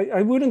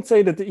 I wouldn't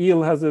say that the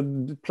eel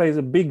plays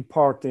a big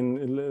part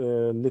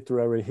in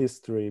literary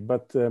history,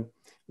 but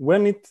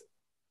when it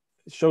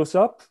shows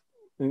up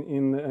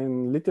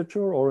in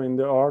literature or in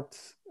the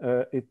arts,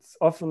 it's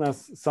often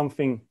as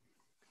something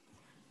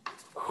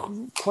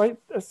quite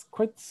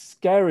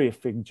scary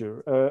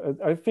figure.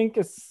 I think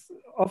it's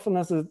often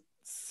as a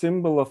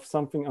symbol of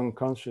something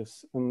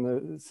unconscious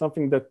and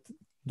something that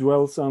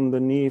dwells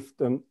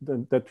underneath and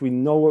that we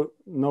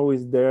know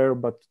is there,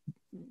 but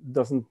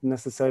doesn't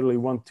necessarily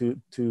want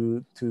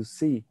to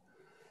see.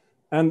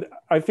 And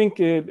I think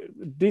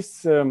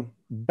this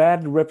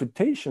bad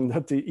reputation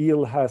that the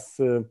eel has,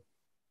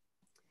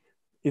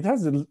 it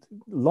has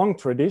long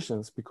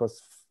traditions,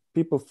 because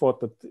people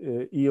thought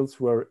that eels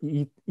were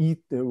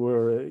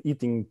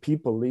eating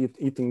people,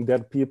 eating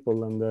dead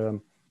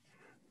people,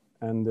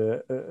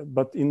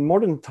 but in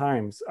modern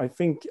times, I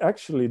think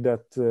actually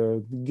that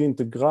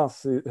Günter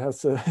Grass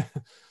has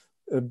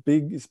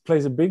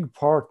plays a big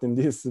part in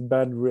this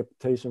bad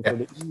reputation for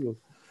the eel,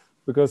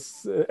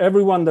 because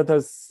everyone that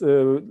has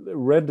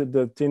read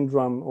the Tin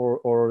Drum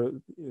or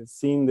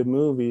seen the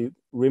movie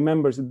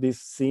remembers this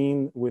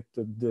scene with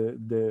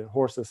the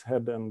horse's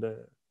head and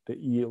the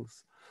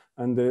eels.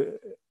 And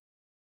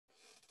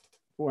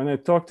when I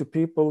talk to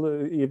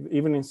people,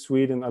 even in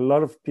Sweden, a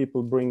lot of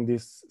people bring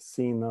this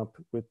scene up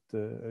with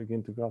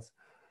Günter Grass.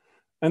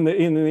 And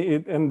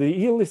the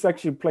eel is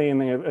actually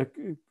playing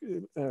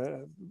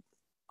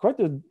quite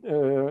an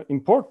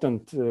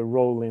important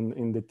role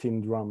in the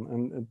Tin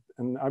Drum,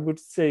 and I would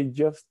say,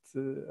 just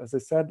as I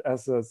said,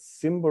 as a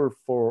symbol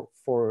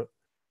for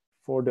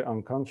the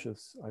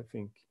unconscious, I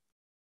think.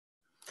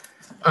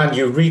 And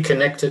you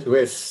reconnected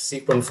with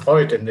Sigmund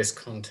Freud in this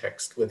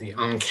context, with the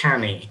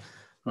uncanny.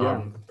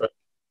 Yeah. But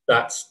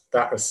that's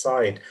that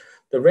aside.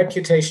 The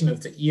reputation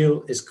of the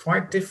eel is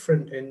quite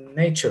different in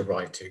nature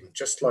writing.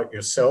 Just like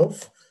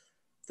yourself,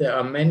 there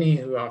are many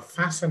who are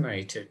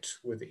fascinated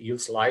with the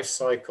eel's life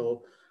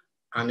cycle,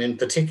 and in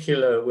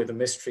particular with the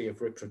mystery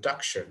of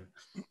reproduction.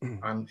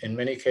 And in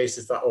many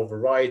cases that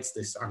overrides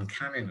this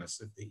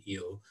uncanniness of the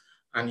eel.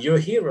 And your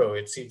hero,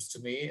 it seems to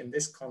me, in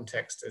this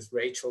context is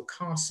Rachel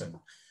Carson.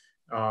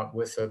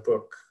 with her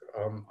book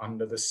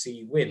Under the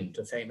Sea Wind,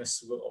 a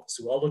famous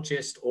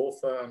zoologist,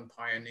 author, and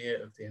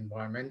pioneer of the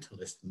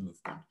environmentalist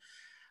movement.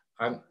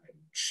 And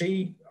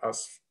she,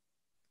 as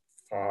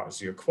far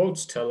as your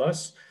quotes tell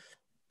us,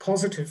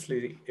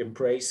 positively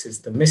embraces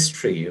the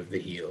mystery of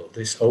the eel,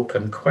 this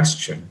open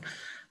question.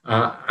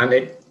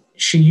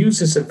 She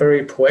uses a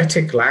very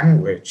poetic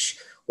language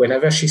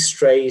whenever she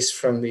strays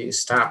from the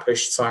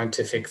established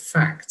scientific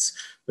facts,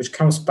 which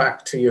comes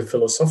back to your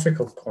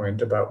philosophical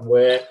point about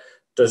where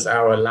does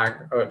our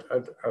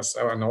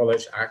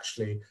knowledge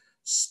actually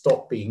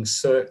stop being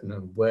certain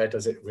and where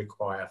does it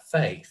require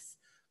faith?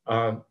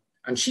 And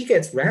she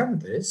gets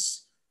around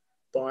this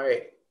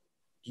by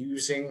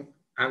using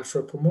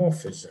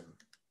anthropomorphism.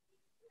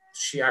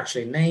 She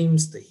actually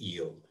names the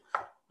eel,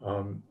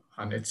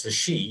 and it's a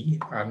she,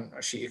 and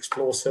she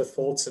explores her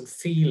thoughts and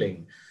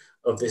feeling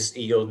of this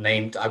eel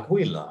named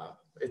Anguilla.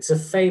 It's a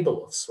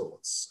fable of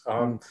sorts.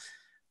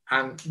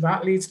 And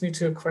that leads me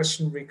to a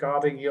question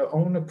regarding your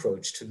own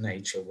approach to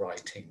nature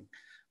writing.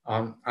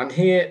 And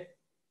here,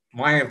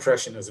 my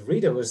impression as a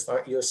reader was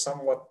that you're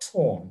somewhat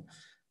torn.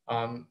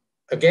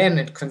 Again,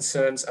 it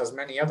concerns, as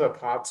many other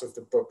parts of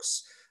the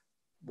books,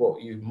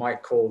 what you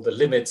might call the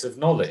limits of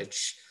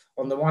knowledge.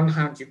 On the one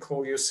hand, you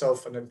call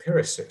yourself an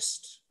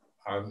empiricist.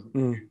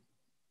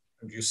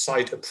 You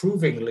cite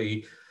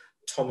approvingly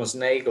Thomas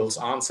Nagel's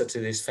answer to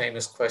this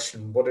famous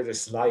question, what it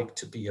is like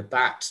to be a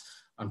bat,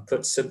 and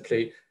put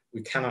simply,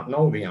 we cannot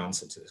know the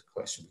answer to this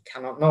question. We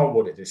cannot know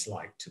what it is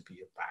like to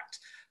be a bat.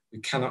 We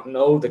cannot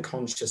know the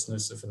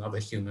consciousness of another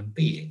human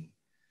being.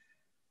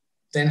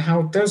 Then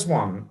how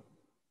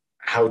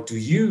do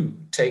you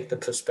take the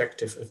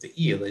perspective of the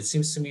eel? It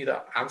seems to me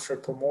that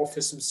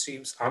anthropomorphism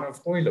seems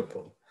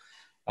unavoidable.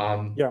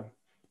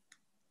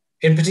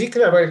 In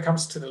particular, when it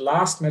comes to the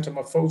last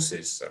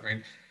metamorphosis, I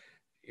mean,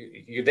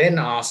 you then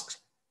ask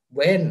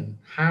when,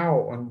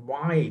 how, and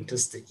why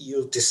does the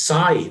eel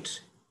decide,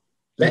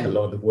 let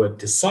alone the word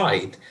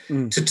decide,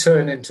 to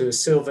turn into a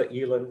silver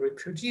eel and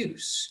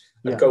reproduce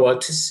and go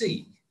out to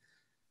sea?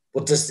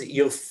 What does the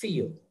eel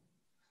feel?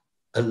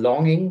 A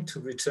longing to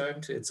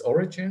return to its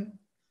origin?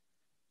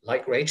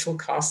 Like Rachel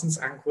Carson's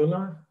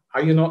Anguilla?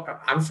 Are you not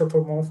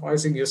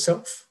anthropomorphizing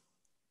yourself?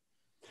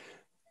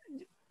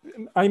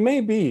 I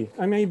may be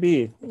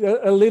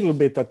a little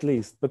bit at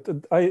least, but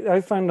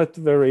I find that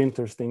very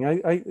interesting.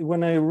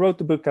 When I wrote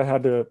the book,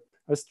 I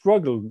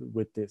struggled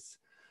with this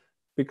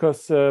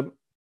because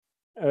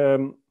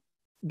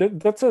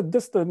that's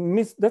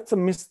a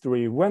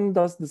mystery. When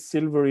does the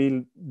silver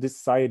eel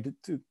decide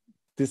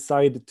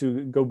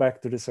to go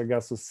back to the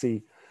Sargasso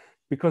Sea?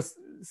 Because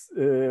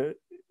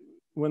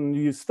when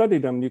you study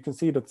them, you can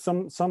see that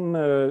some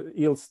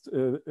eels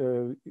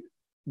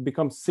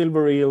become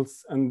silver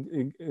eels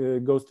and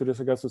goes to the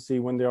Sargasso Sea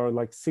when they are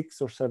like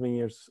 6 or 7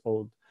 years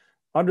old.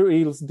 Other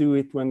eels do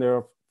it when they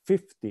are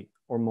 50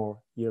 or more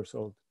years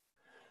old.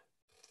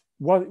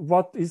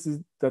 What is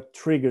it that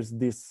triggers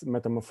this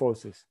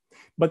metamorphosis?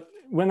 But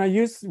when I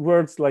use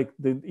words like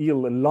the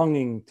eel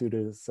longing to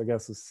the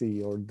Sargasso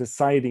Sea or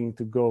deciding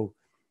to go,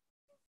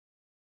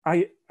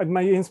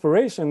 my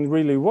inspiration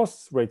really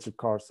was Rachel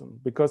Carson,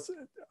 because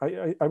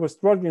I was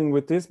struggling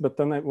with this, but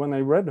then when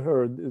I read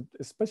her,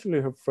 especially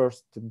her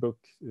first book,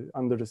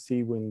 Under the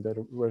Sea Wind,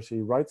 where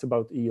she writes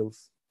about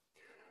eels,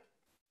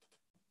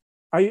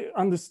 I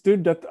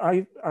understood that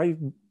I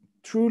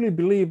truly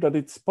believe that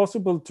it's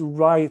possible to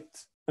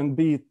write and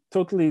be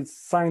totally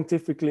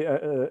scientifically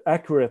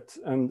accurate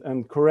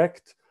and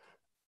correct,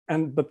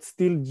 but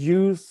still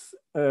use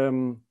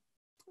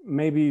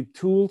maybe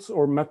tools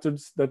or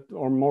methods that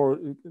are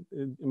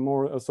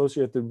more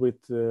associated with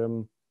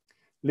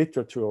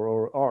literature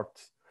or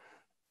art.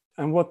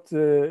 And what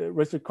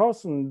Rachel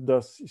Carson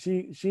does,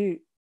 she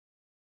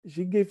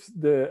gives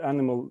the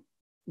animal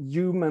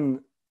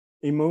human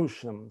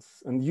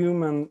emotions and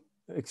human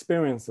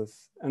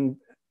experiences and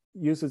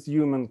uses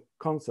human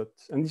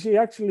concepts. And she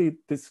actually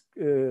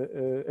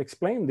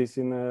explained this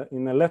in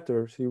a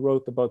letter she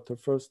wrote about her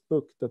first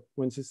book, that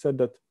when she said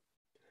that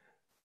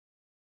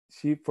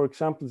for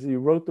example, she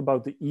wrote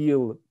about the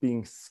eel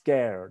being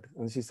scared.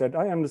 And she said,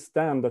 I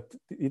understand that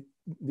the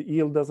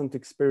eel doesn't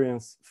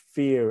experience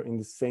fear in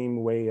the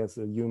same way as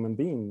a human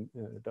being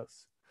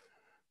does.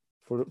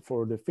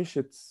 For the fish,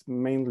 it's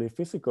mainly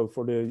physical.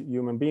 For the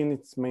human being,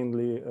 it's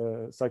mainly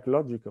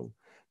psychological.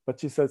 But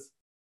she says,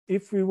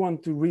 if we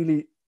want to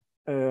really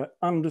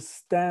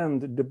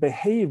understand the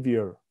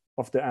behavior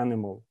of the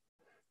animal,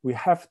 we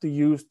have to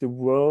use the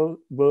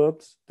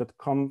words that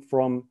come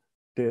from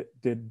the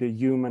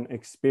human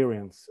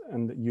experience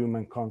and the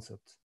human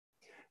concepts.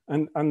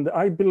 And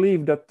I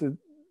believe that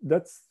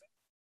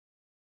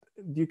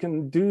you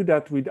can do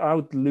that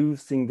without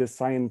losing the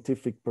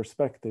scientific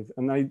perspective.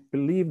 And I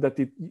believe that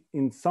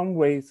in some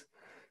ways,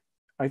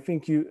 I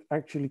think you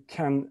actually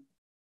can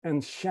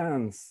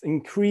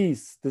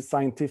increase the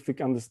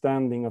scientific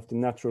understanding of the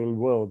natural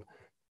world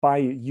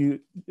by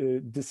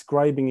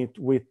describing it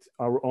with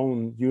our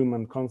own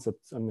human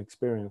concepts and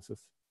experiences.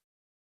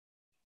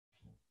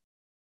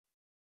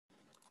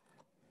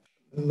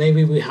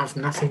 Maybe we have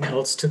nothing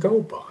else to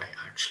go by,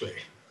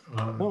 actually.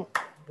 Oh,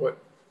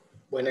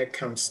 When it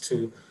comes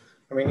to,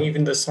 I mean,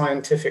 even the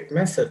scientific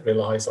method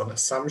relies on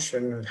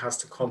assumption and has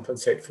to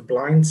compensate for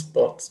blind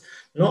spots.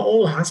 Not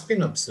all has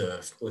been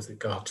observed with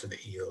regard to the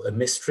eel. A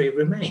mystery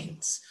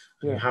remains.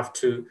 And yeah. you have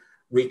to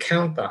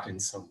recount that in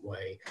some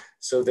way.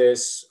 So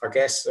there's, I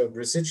guess, a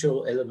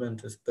residual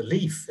element of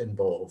belief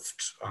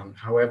involved.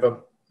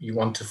 However you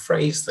want to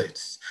phrase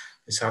this,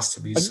 this has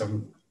to be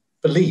some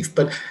belief.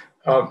 But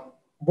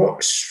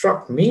what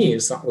struck me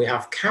is that we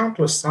have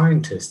countless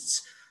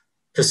scientists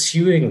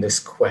pursuing this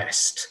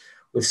quest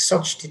with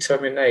such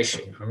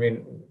determination. I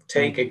mean,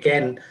 take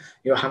again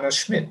Johannes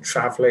Schmidt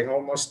traveling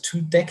almost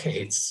 2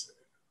 decades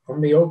on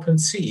the open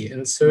sea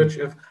in search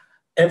of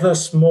ever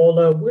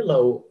smaller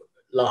willow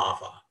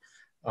larva.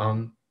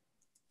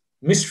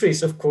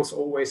 Mysteries, of course,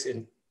 always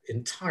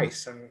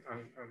entice and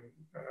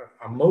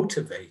are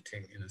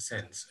motivating in a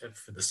sense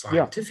for the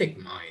scientific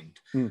mind.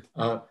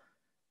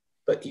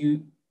 But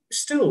you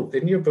still,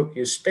 in your book,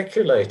 you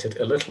speculated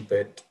a little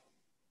bit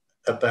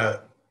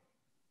about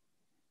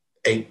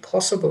a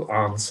possible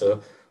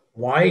answer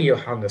why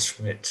Johannes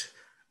Schmidt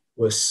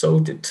was so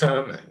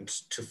determined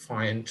to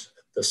find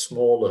the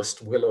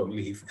smallest willow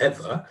leaf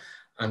ever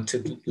and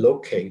to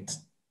locate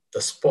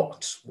the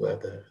spot where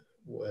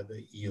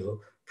the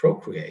eel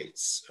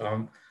procreates.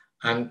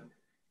 And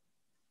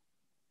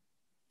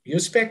your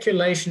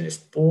speculation is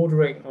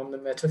bordering on the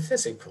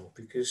metaphysical,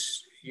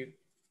 because you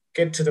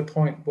get to the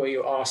point where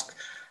you ask,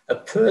 a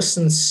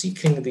person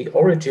seeking the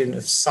origin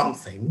of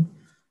something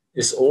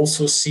is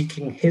also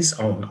seeking his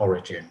own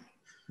origin.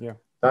 Yeah.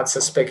 That's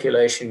a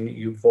speculation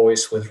you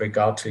voice with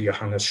regard to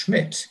Johannes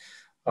Schmidt.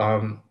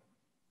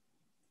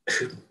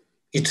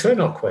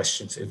 Eternal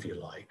questions, if you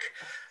like.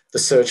 The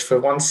search for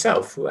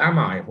oneself. Who am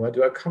I? Where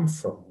do I come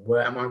from?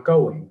 Where am I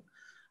going?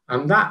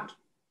 And that,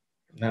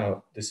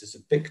 now this is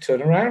a big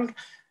turnaround.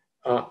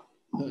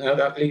 Now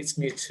that leads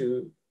me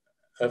to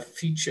a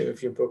feature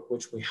of your book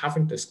which we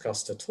haven't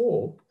discussed at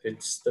all.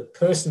 It's the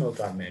personal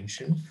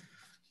dimension,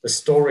 the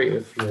story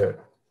of your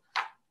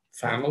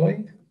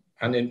family,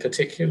 and in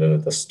particular,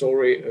 the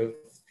story of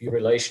your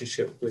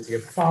relationship with your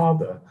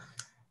father,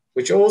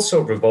 which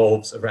also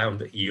revolves around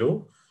the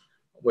eel,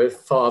 with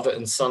father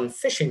and son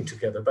fishing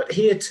together. But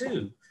here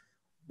too,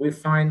 we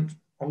find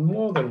on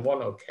more than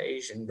one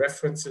occasion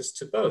references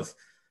to both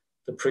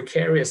the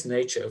precarious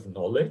nature of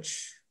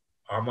knowledge.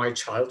 Are my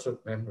childhood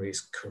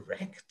memories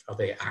correct? Are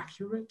they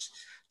accurate?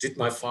 Did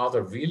my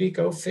father really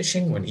go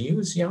fishing when he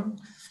was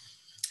young?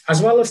 As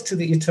well as to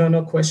the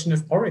eternal question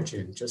of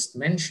origin, just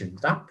mentioned,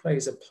 that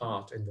plays a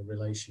part in the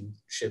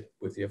relationship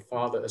with your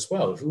father as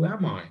well. Who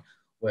am I?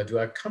 Where do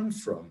I come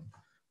from?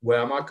 Where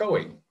am I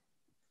going?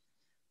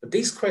 But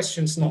these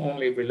questions not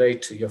only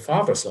relate to your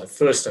father's life,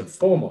 first and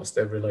foremost,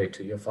 they relate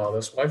to your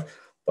father's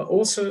life, but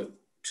also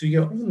to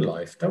your own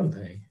life, don't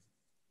they?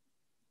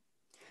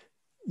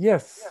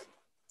 Yes.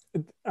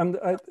 And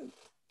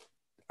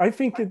I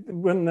think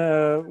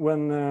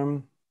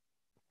when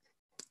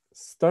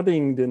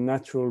studying the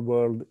natural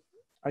world,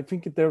 I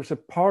think there's a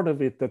part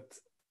of it that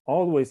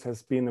always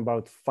has been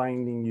about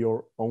finding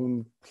your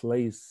own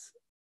place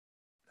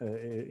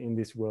in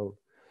this world.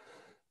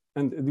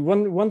 And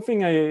one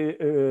thing I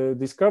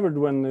discovered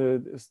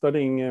when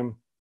studying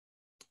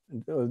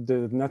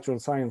the natural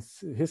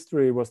science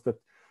history was that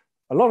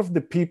a lot of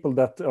the people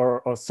that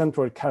are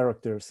central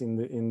characters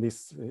in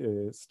this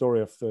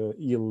story of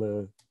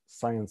eel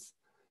science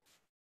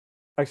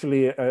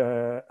actually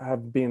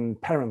have been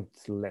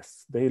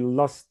parentless. They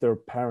lost their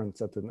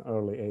parents at an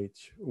early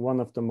age, one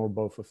of them or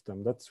both of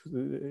them. That's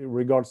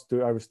regards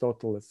to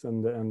Aristotle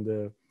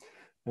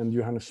and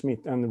Johannes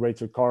Schmidt and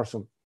Rachel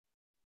Carson.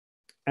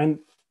 And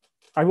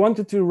I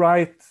wanted to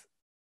write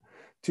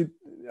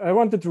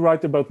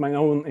about my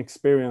own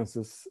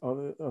experiences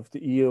of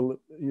the eel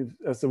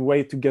as a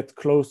way to get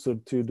closer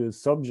to the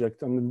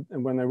subject. And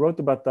when I wrote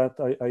about that,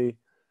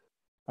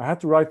 I had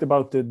to write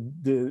about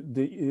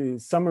the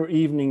summer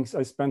evenings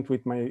I spent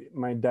with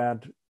my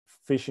dad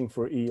fishing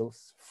for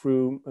eels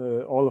through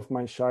all of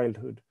my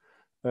childhood.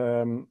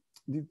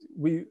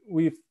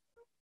 We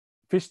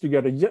fished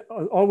together,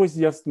 always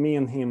just me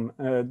and him,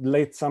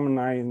 late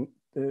summer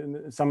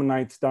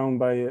nights down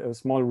by a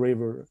small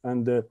river,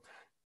 and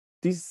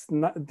these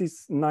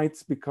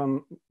nights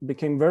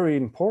became very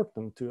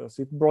important to us.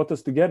 It brought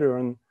us together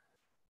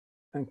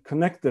and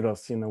connected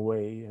us in a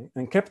way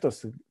and kept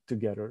us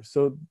together.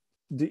 So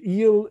the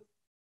eel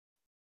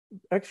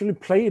actually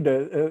played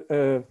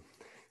a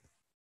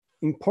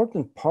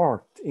important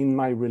part in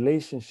my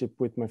relationship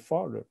with my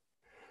father.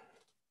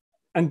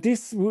 And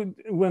this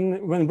would,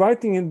 when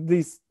writing in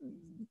these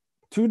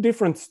two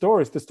different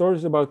stories, the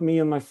stories about me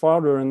and my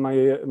father and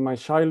my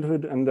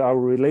childhood and our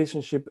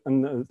relationship,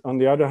 and on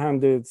the other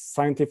hand, the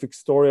scientific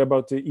story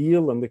about the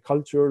eel and the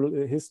cultural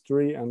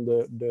history and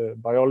the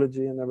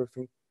biology and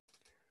everything.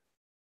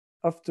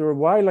 After a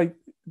while,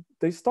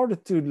 they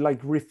started to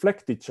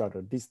reflect each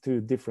other, these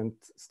two different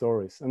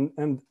stories,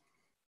 and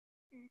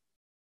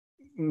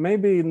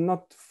maybe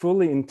not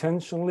fully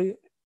intentionally,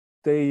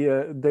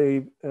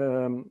 they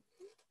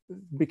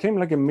became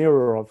like a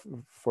mirror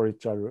for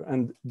each other.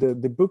 And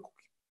the book,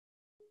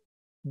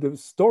 the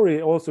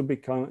story also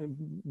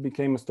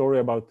became a story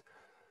about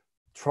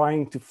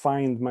trying to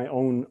find my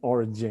own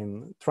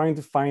origin, trying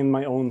to find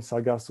my own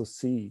Sargasso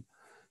Sea,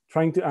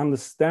 trying to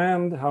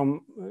understand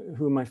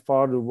who my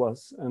father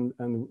was and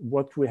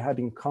what we had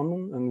in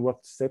common and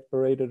what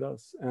separated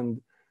us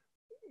and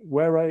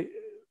where I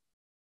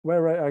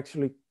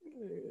actually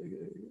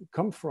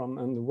come from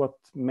and what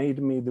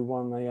made me the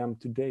one I am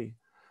today.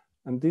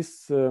 And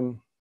this,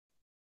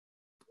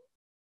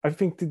 I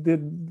think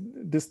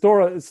the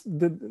story is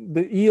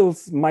the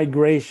eels'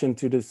 migration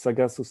to the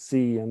Sargasso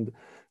Sea and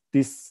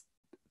this,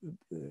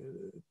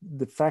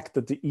 the fact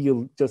that the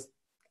eel just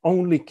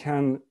only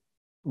can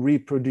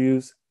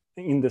reproduce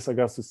in the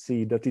Sargasso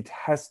Sea, that it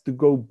has to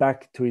go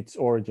back to its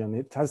origin.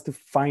 It has to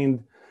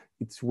find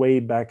its way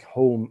back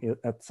home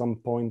at some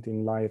point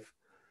in life.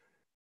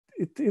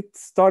 It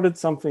started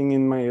something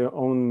in my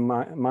own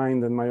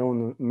mind and my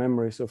own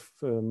memories of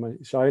my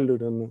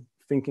childhood and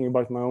thinking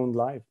about my own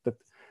life. That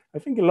I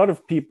think a lot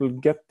of people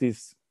get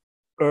this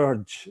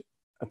urge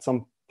at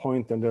some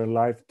point in their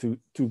life to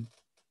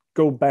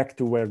go back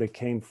to where they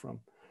came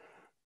from.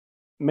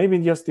 Maybe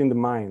just in the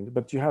mind,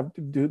 but you have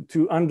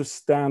to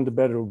understand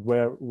better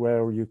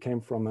where you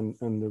came from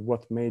and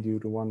what made you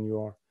the one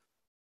you are.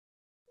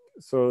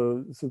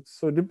 So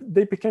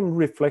they became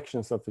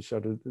reflections of each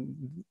other,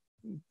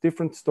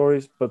 different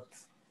stories, but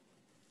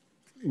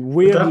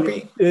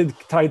weirdly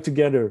tied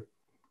together.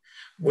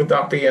 Would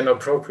that be an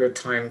appropriate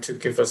time to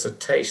give us a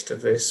taste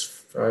of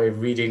this by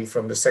reading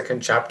from the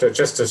second chapter,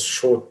 just a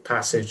short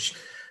passage,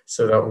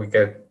 so that we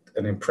get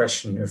an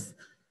impression of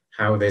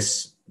how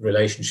this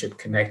relationship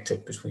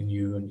connected between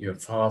you and your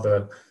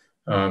father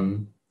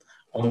on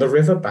the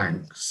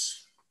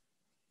riverbanks?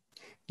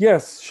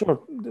 Yes,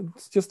 sure.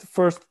 It's just the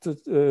first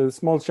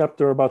small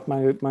chapter about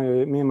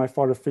me and my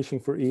father fishing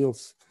for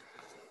eels.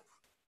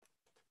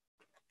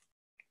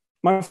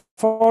 My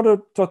father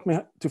taught me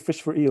to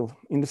fish for eel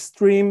in the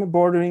stream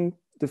bordering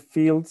the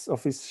fields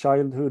of his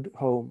childhood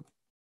home.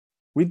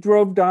 We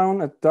drove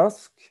down at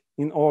dusk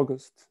in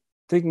August,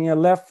 taking a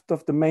left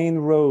of the main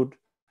road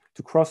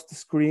to cross the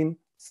stream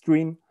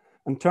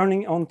and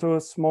turning onto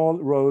a small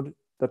road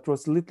that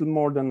was little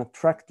more than a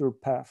tractor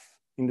path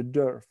in the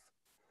dirt,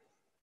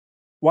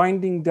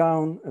 winding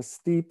down a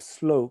steep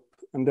slope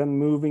and then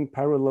moving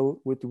parallel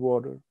with the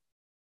water.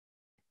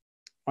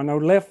 On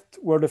our left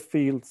were the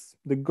fields,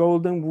 the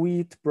golden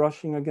wheat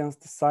brushing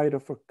against the side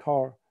of a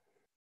car.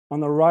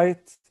 On our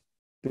right,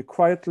 the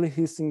quietly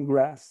hissing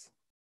grass.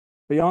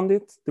 Beyond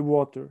it, the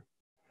water.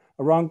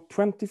 Around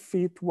 20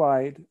 feet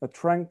wide, a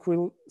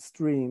tranquil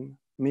stream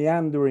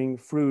meandering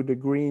through the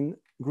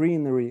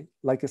greenery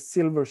like a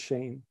silver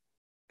chain,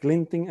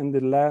 glinting in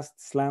the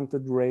last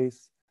slanted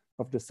rays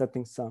of the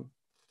setting sun.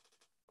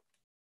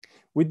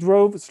 We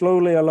drove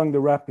slowly along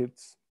the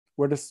rapids,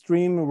 where the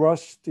stream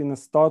rushed in a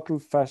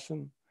startled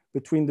fashion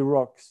between the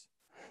rocks,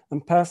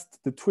 and past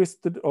the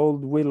twisted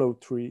old willow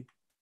tree.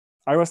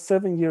 I was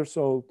 7 years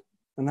old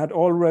and had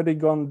already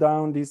gone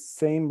down this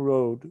same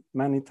road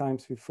many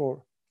times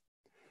before.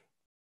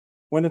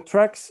 When the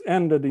tracks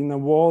ended in a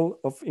wall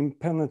of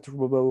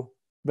impenetrable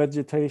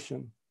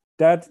vegetation,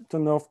 Dad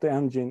turned off the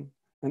engine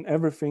and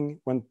everything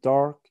went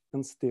dark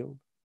and still,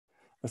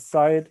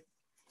 aside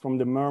from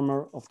the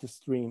murmur of the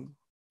stream.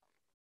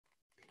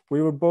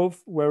 We were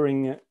both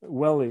wearing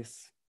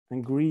wellies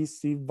and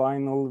greasy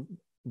vinyl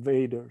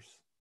waders,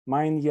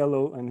 mine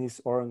yellow and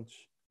his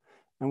orange,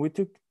 and we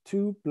took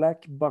 2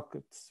 black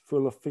buckets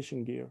full of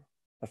fishing gear,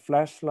 a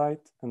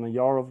flashlight and a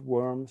jar of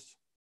worms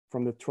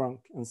from the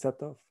trunk, and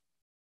set off.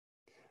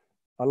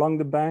 Along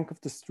the bank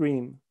of the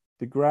stream,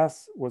 the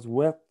grass was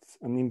wet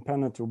and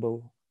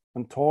impenetrable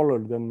and taller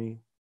than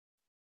me.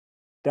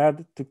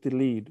 Dad took the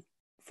lead,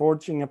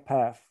 forging a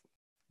path,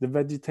 the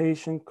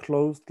vegetation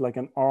closed like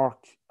an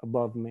arc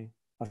above me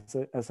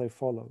as I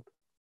followed.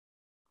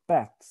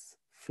 Bats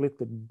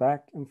flitted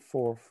back and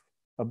forth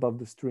above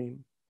the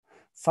stream,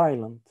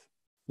 silent,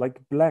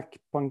 like black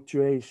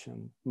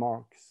punctuation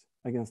marks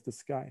against the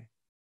sky.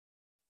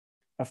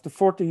 After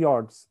 40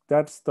 yards,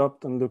 Dad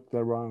stopped and looked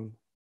around.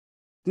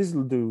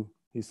 "This'll do,"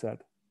 he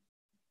said.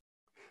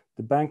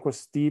 The bank was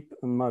steep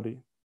and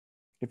muddy.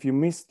 If you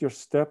missed your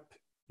step,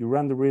 you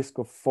ran the risk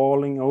of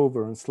falling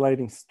over and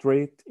sliding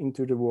straight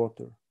into the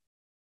water.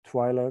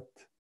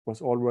 Twilight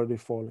was already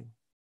falling.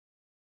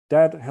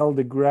 Dad held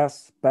the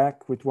grass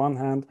back with one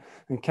hand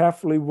and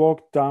carefully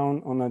walked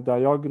down on a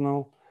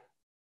diagonal,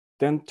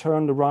 then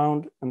turned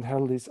around and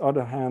held his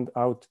other hand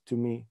out to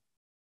me.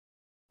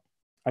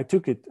 I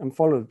took it and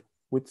followed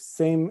with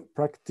same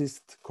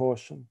practiced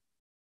caution.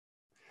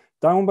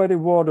 Down by the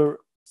water's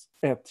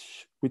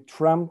edge, we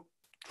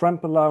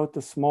trampled out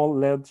a small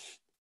ledge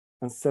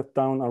and set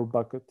down our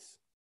buckets.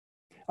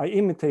 I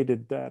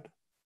imitated Dad,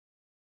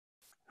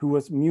 who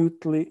was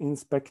mutely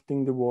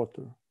inspecting the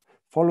water,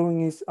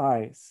 following his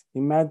eyes,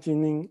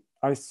 imagining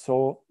I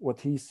saw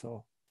what he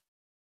saw.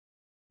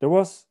 There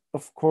was,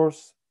 of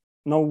course,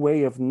 no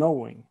way of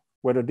knowing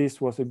whether this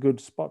was a good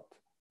spot.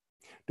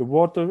 The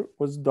water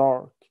was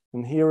dark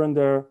and here and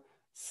there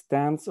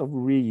stands of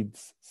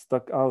reeds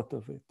stuck out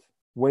of it,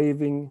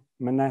 waving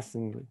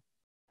menacingly.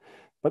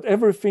 But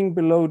everything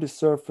below the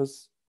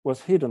surface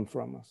was hidden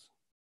from us.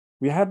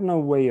 We had no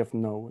way of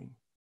knowing,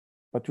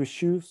 but we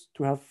choose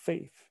to have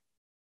faith,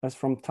 as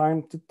from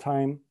time to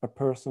time a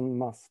person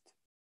must.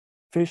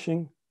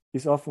 Fishing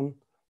is often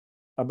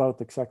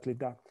about exactly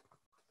that.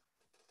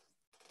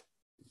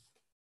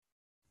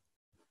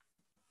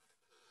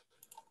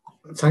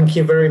 Thank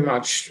you very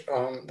much.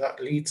 That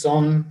leads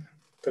on,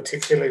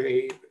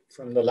 particularly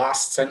from the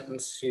last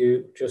sentence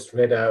you just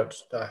read out,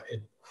 that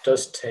it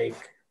does take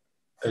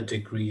a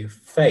degree of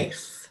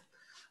faith,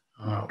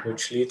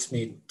 which leads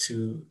me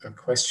to a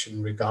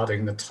question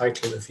regarding the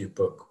title of your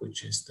book,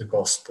 which is The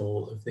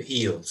Gospel of the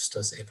Eels,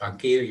 das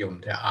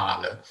Evangelium der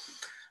Aale.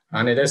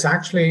 And it is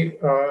actually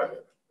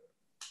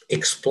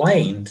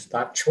explained,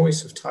 that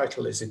choice of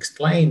title is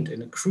explained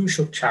in a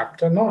crucial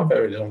chapter, not a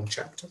very long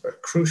chapter, but a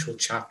crucial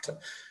chapter,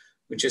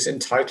 which is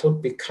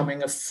entitled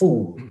Becoming a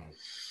Fool.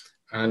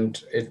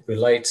 And it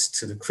relates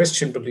to the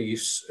Christian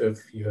beliefs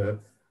of your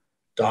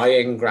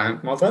dying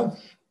grandmother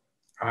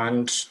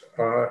and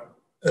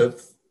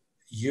of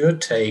your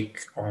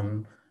take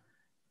on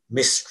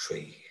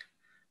mystery.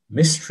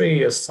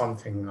 Mystery is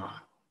something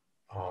that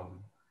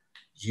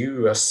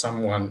you, as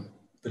someone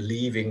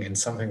believing in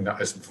something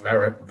that is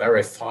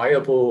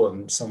verifiable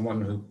and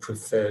someone who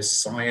prefers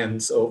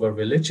science over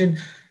religion,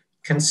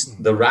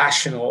 the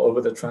rational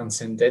over the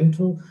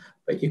transcendental,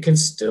 but you can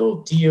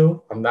still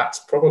deal, and that's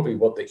probably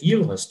what the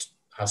eel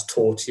has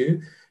taught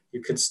you,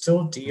 you can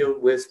still deal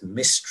with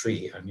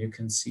mystery and you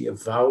can see a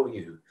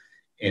value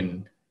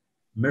in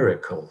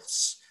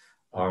miracles.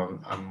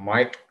 I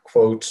might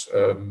quote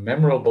a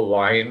memorable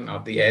line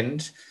at the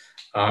end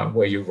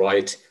where you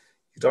write,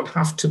 "You don't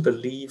have to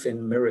believe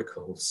in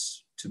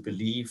miracles to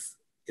believe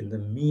in the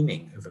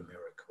meaning of a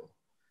miracle.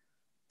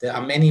 There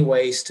are many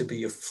ways to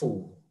be a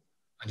fool,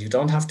 and you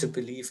don't have to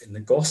believe in the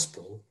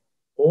gospel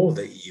or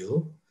the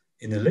eel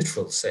in a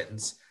literal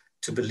sense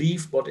to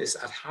believe what is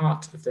at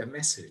heart of their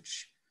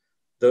message.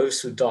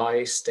 Those who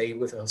die stay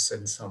with us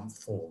in some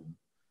form."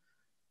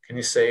 Can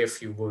you say a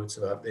few words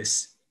about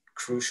this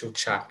crucial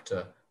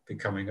chapter,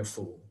 Becoming a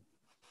Fool?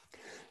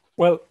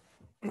 Well,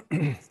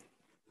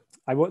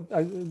 I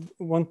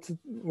won't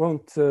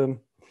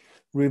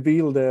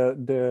reveal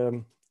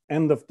the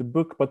end of the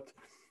book, but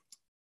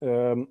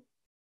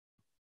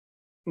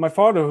my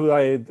father, who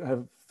I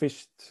have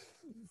fished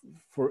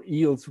for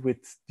eels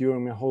with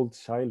during my whole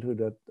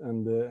childhood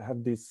and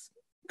have this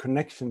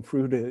connection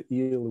through the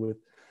eel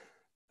with,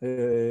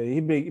 he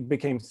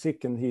became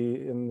sick and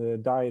he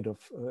died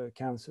of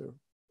cancer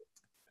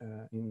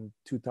in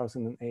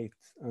 2008,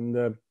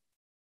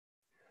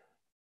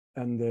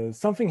 and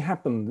something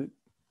happened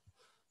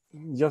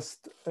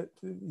just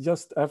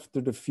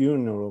after the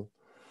funeral,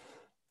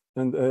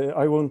 and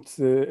I won't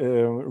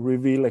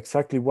reveal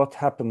exactly what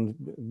happened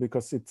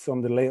because it's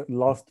on the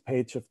last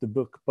page of the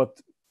book,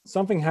 but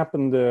something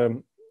happened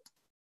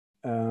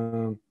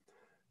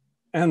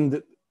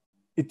and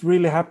it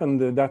really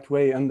happened that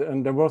way,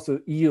 and there was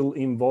an eel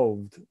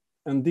involved,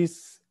 and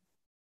this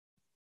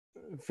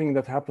thing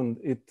that happened,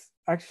 it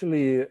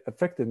actually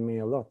affected me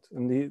a lot,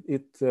 and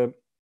it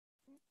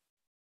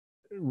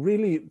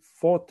really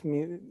fought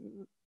me.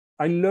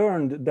 I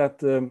learned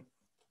that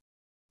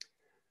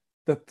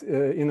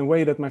in a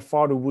way that my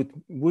father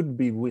would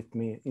be with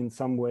me in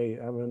some way,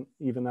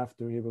 even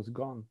after he was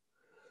gone.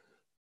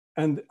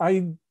 And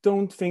I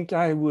don't think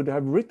I would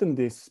have written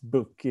this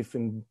book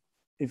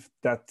if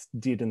that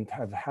didn't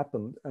have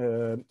happened.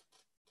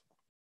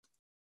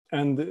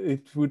 And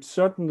it would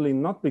certainly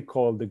not be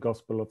called the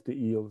Gospel of the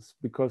Eels,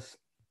 because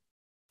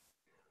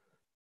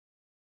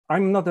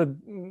I'm not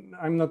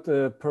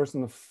a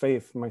person of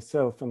faith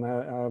myself, and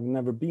I've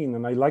never been.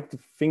 And I like to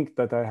think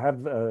that I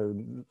have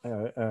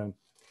a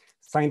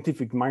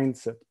scientific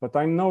mindset, but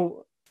I'm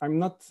no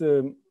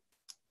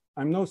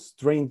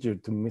stranger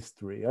to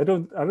mystery. I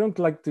don't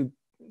like to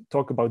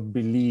talk about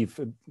belief,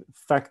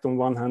 fact on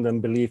one hand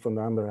and belief on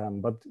the other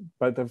hand,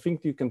 but I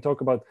think you can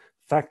talk about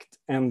fact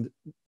and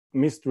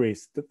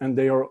mysteries, and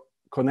they are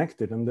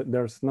connected, and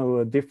there's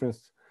no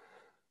difference.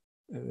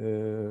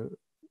 There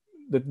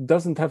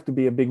doesn't have to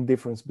be a big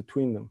difference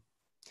between them.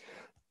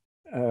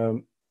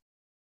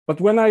 But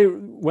when I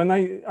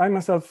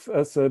myself,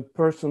 as a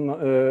person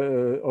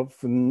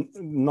of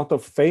not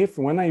of faith,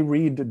 when I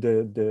read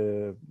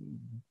the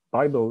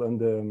Bible and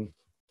the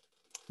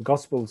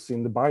Gospels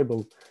in the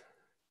Bible,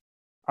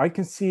 I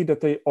can see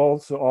that they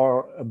also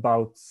are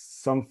about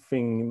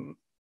something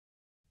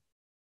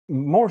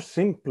more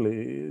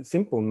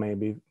simple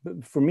maybe.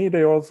 But for me,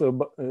 they're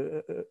also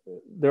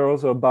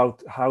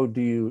about how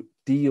do you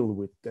deal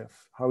with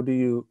death? How do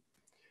you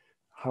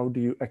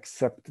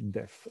accept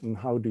death, and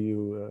how do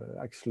you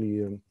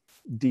actually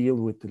deal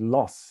with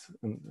loss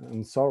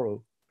and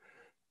sorrow?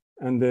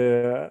 And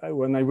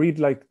when I read,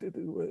 like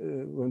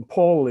when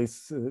Paul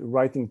is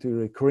writing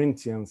to the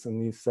Corinthians,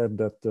 and he said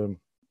that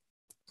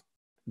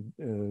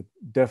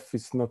death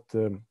is not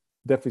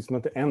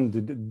the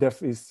end.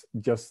 Death is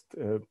just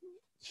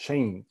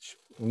change,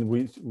 and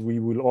we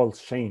will all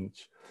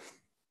change.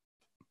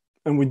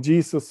 And when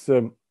Jesus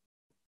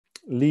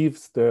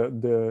leaves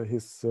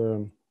his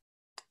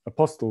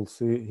apostles,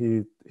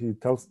 he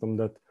tells them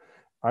that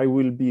I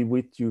will be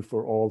with you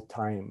for all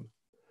time.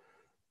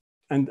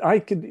 And I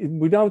could,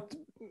 without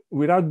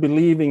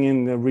believing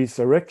in the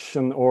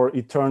resurrection or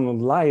eternal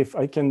life,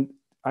 I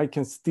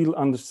can still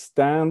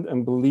understand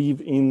and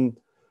believe in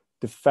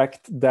the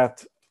fact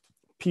that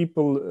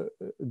people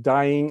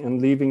dying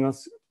and leaving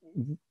us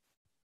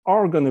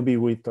are going to be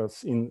with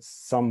us in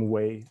some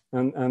way,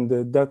 and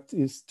that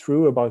is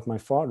true about my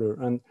father.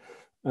 And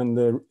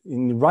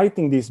in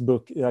writing this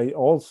book, I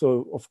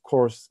also, of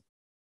course,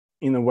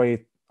 in a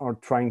way, are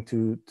trying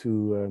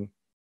to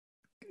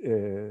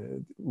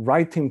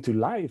write him to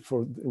life,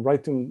 or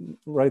write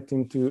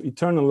him to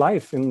eternal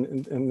life,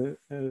 and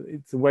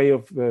it's a way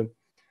of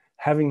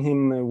having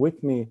him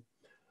with me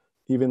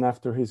even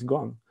after he's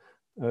gone.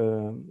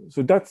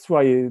 So that's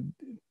why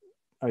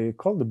I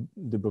call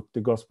the book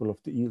The Gospel of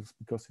the Eels,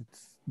 because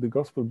it's the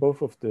gospel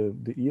both of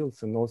the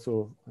eels and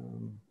also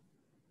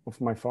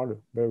of my father,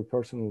 very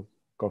personal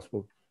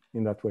gospel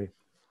in that way.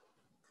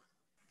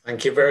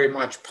 Thank you very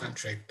much,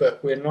 Patrik.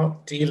 But we're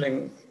not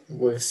dealing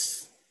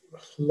with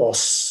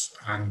loss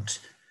and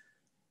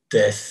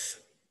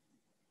death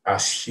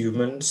as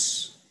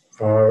humans.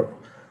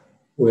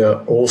 We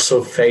are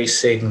also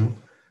facing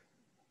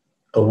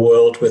a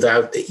world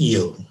without the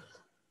eel,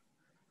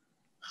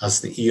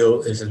 as the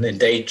eel is an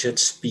endangered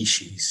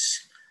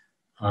species.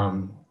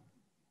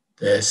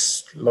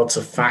 There's lots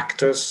of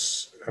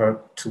factors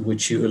to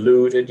which you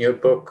allude in your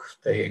book.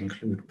 They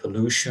include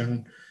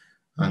pollution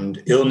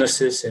and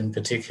illnesses, in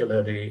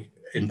particular,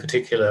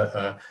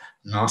 a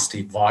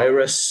nasty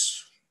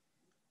virus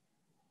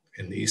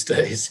in these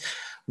days.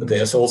 But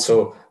there's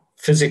also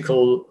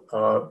physical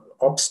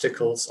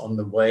obstacles on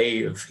the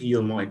way of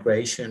eel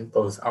migration,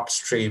 both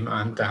upstream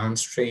and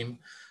downstream.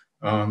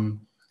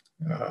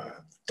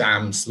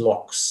 Dams,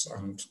 locks,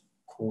 and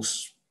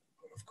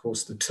of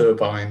course the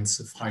turbines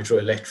of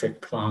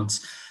hydroelectric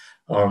plants.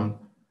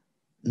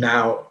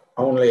 Now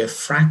only a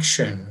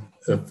fraction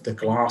of the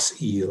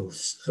glass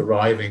eels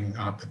arriving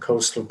at the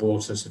coastal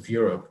waters of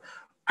Europe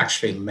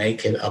actually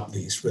make it up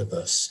these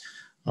rivers.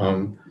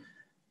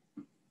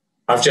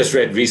 I've just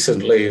read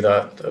recently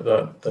that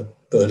the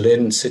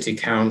Berlin City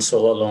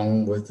Council,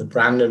 along with the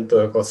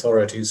Brandenburg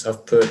authorities,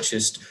 have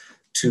purchased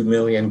 2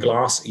 million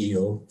glass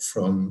eel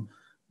from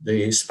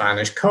the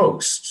Spanish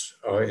coast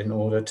in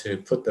order to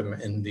put them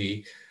in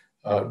the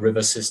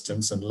river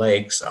systems and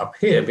lakes up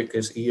here,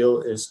 because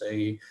eel is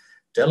a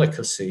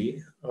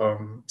delicacy,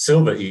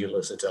 silver eel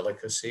is a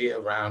delicacy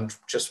around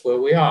just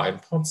where we are in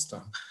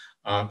Potsdam.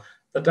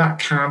 But that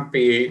can't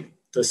be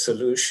the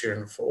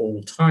solution for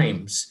all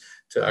times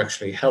to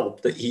actually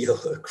help the eel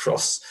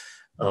across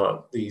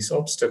these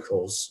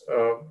obstacles.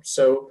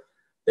 So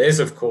there's,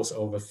 of course,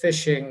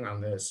 overfishing,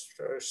 and there's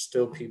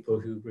still people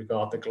who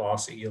regard the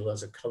glass eel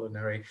as a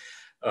culinary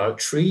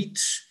treat.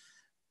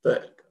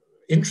 But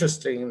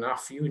interesting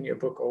enough, you in your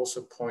book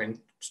also point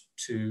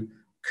to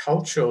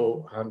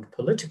cultural and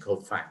political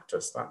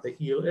factors, that the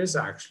eel is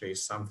actually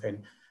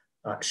something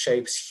that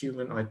shapes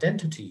human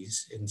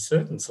identities in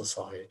certain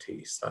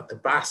societies, that the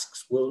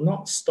Basques will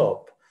not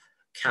stop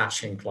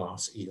catching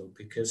glass eel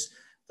because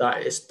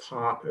that is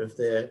part of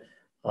their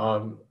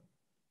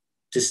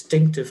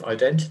distinctive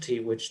identity,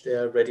 which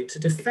they're ready to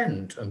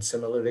defend. And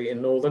similarly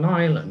in Northern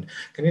Ireland.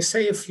 Can you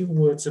say a few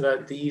words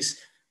about these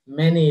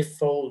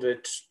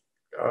many-folded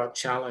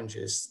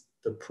challenges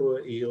the poor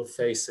eel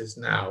faces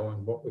now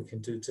and what we can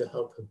do to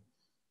help him?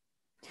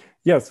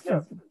 Yes.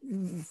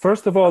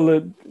 First of all,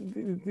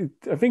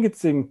 I think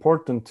it's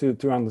important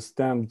to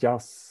understand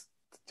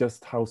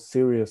just how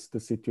serious the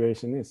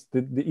situation is.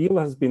 The eel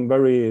has been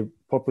very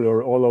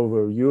popular all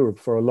over Europe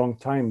for a long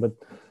time, but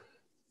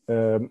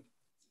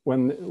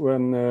when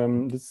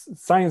the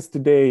science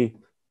today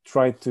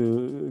try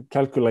to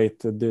calculate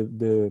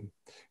the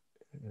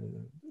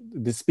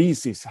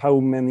species, how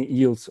many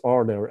eels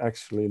are there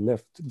actually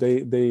left,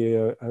 they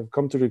have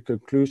come to the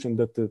conclusion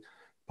that the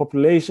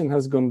population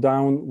has gone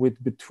down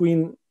with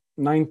between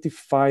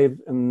 95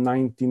 and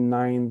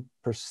 99%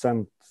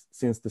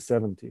 since the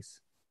 70s.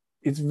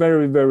 It's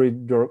very, very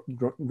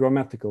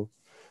dramatical.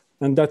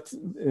 And that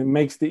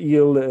makes the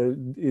eel,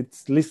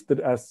 it's listed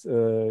as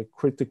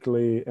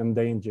critically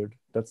endangered.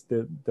 That's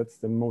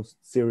the most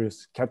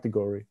serious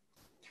category.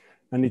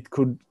 And it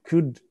could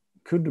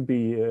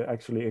be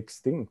actually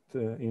extinct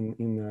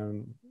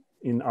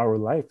in our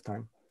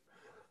lifetime.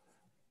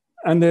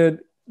 And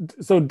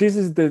so this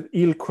is the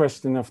eel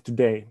question of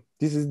today.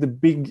 This is the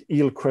big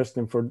eel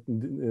question for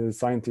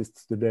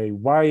scientists today.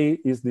 Why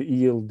is the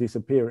eel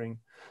disappearing?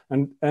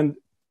 And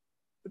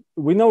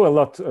we know a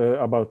lot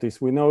about this.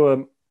 We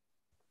know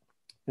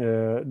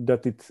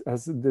that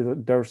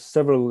there are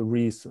several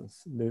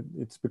reasons.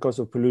 It's because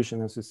of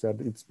pollution, as you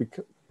said. It's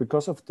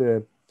because of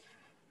the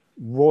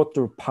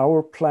water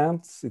power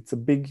plants. It's a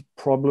big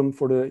problem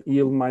for the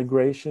eel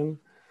migration.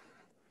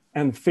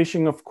 and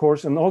fishing, of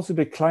course, and also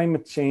the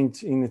climate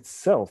change in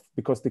itself,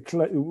 because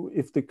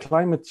if the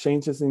climate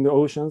changes in the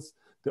oceans,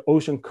 the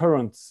ocean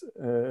currents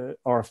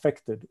are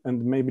affected,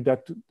 and maybe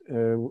that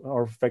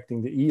are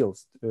affecting the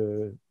eels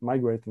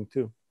migrating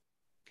too.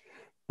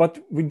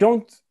 But we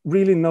don't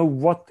really know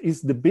what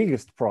is the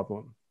biggest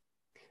problem.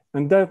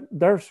 And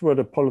there's where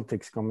the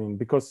politics come in,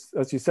 because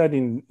as you said,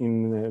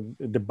 in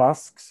the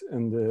Basques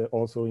and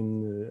also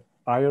in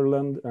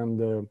Ireland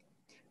and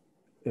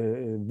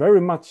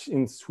very much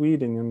in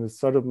Sweden, in the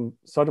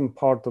southern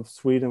part of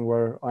Sweden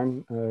where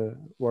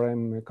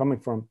I'm coming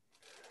from,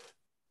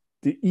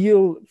 the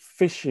eel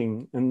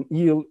fishing and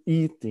eel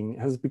eating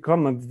has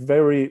become a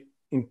very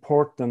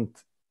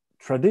important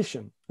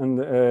tradition, and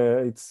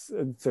it's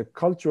a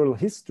cultural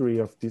history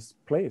of this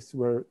place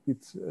where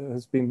it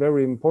has been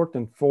very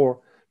important for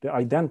the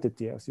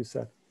identity, as you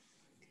said.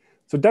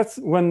 So that's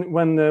when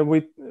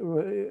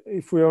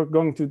if we are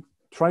going to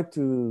try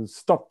to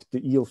stop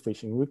the eel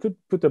fishing, we could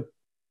put a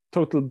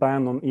total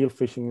ban on eel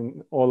fishing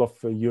in all of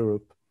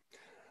Europe.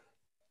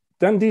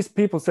 Then these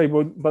people say,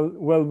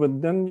 well,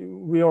 but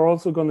then we are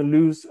also going to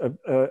lose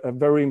a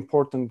very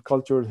important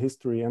cultural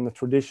history and a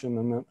tradition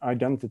and an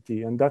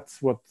identity, and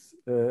that's what's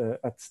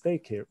at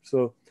stake here.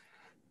 So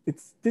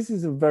this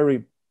is a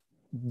very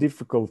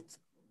difficult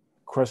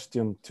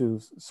question to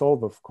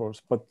solve, of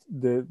course, but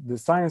the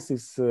science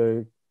is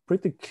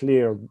pretty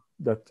clear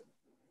that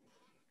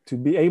to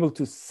be able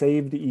to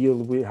save the eel,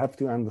 we have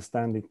to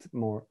understand it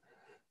more.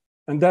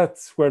 And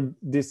that's where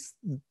this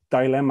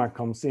dilemma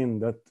comes in,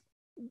 that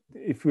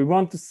if we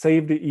want to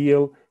save the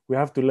eel, we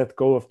have to let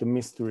go of the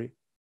mystery.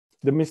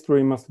 The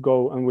mystery must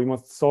go, and we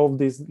must solve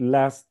these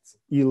last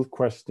eel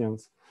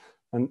questions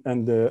and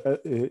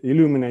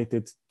illuminate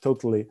it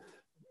totally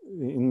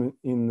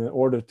in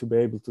order to be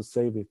able to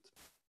save it.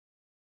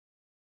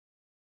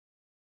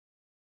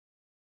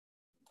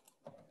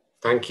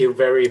 Thank you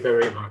very,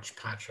 very much,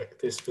 Patrik.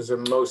 This was a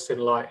most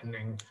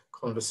enlightening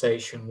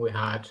conversation we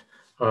had.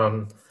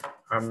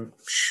 I'm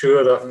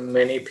sure that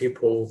many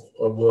people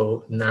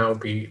will now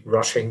be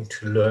rushing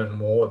to learn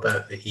more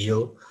about the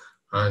eel,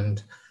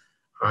 and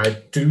I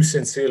do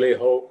sincerely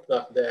hope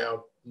that there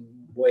are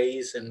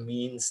ways and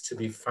means to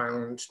be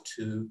found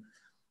to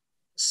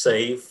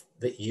save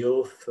the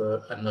eel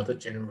for another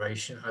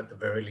generation at the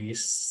very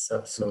least,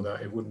 so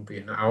that it wouldn't be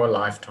in our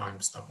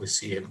lifetimes that we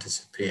see it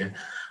disappear.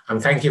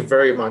 And thank you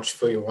very much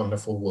for your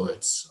wonderful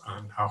words,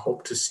 and I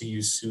hope to see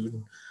you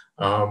soon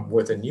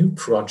with a new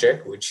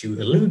project, which you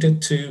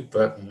alluded to,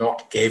 but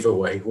not gave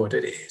away what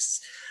it is.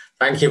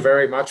 Thank you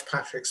very much,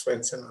 Patrik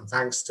Svensson, and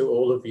thanks to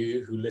all of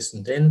you who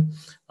listened in.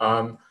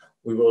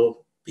 We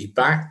will be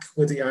back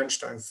with the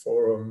Einstein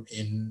Forum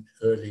in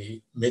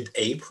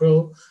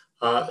mid-April.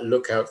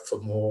 Look out for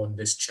more on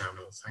this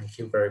channel. Thank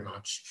you very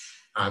much.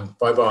 And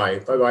bye-bye.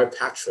 Bye-bye,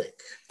 Patrik.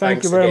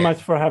 Thank you very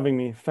much for having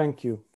me. Thank you.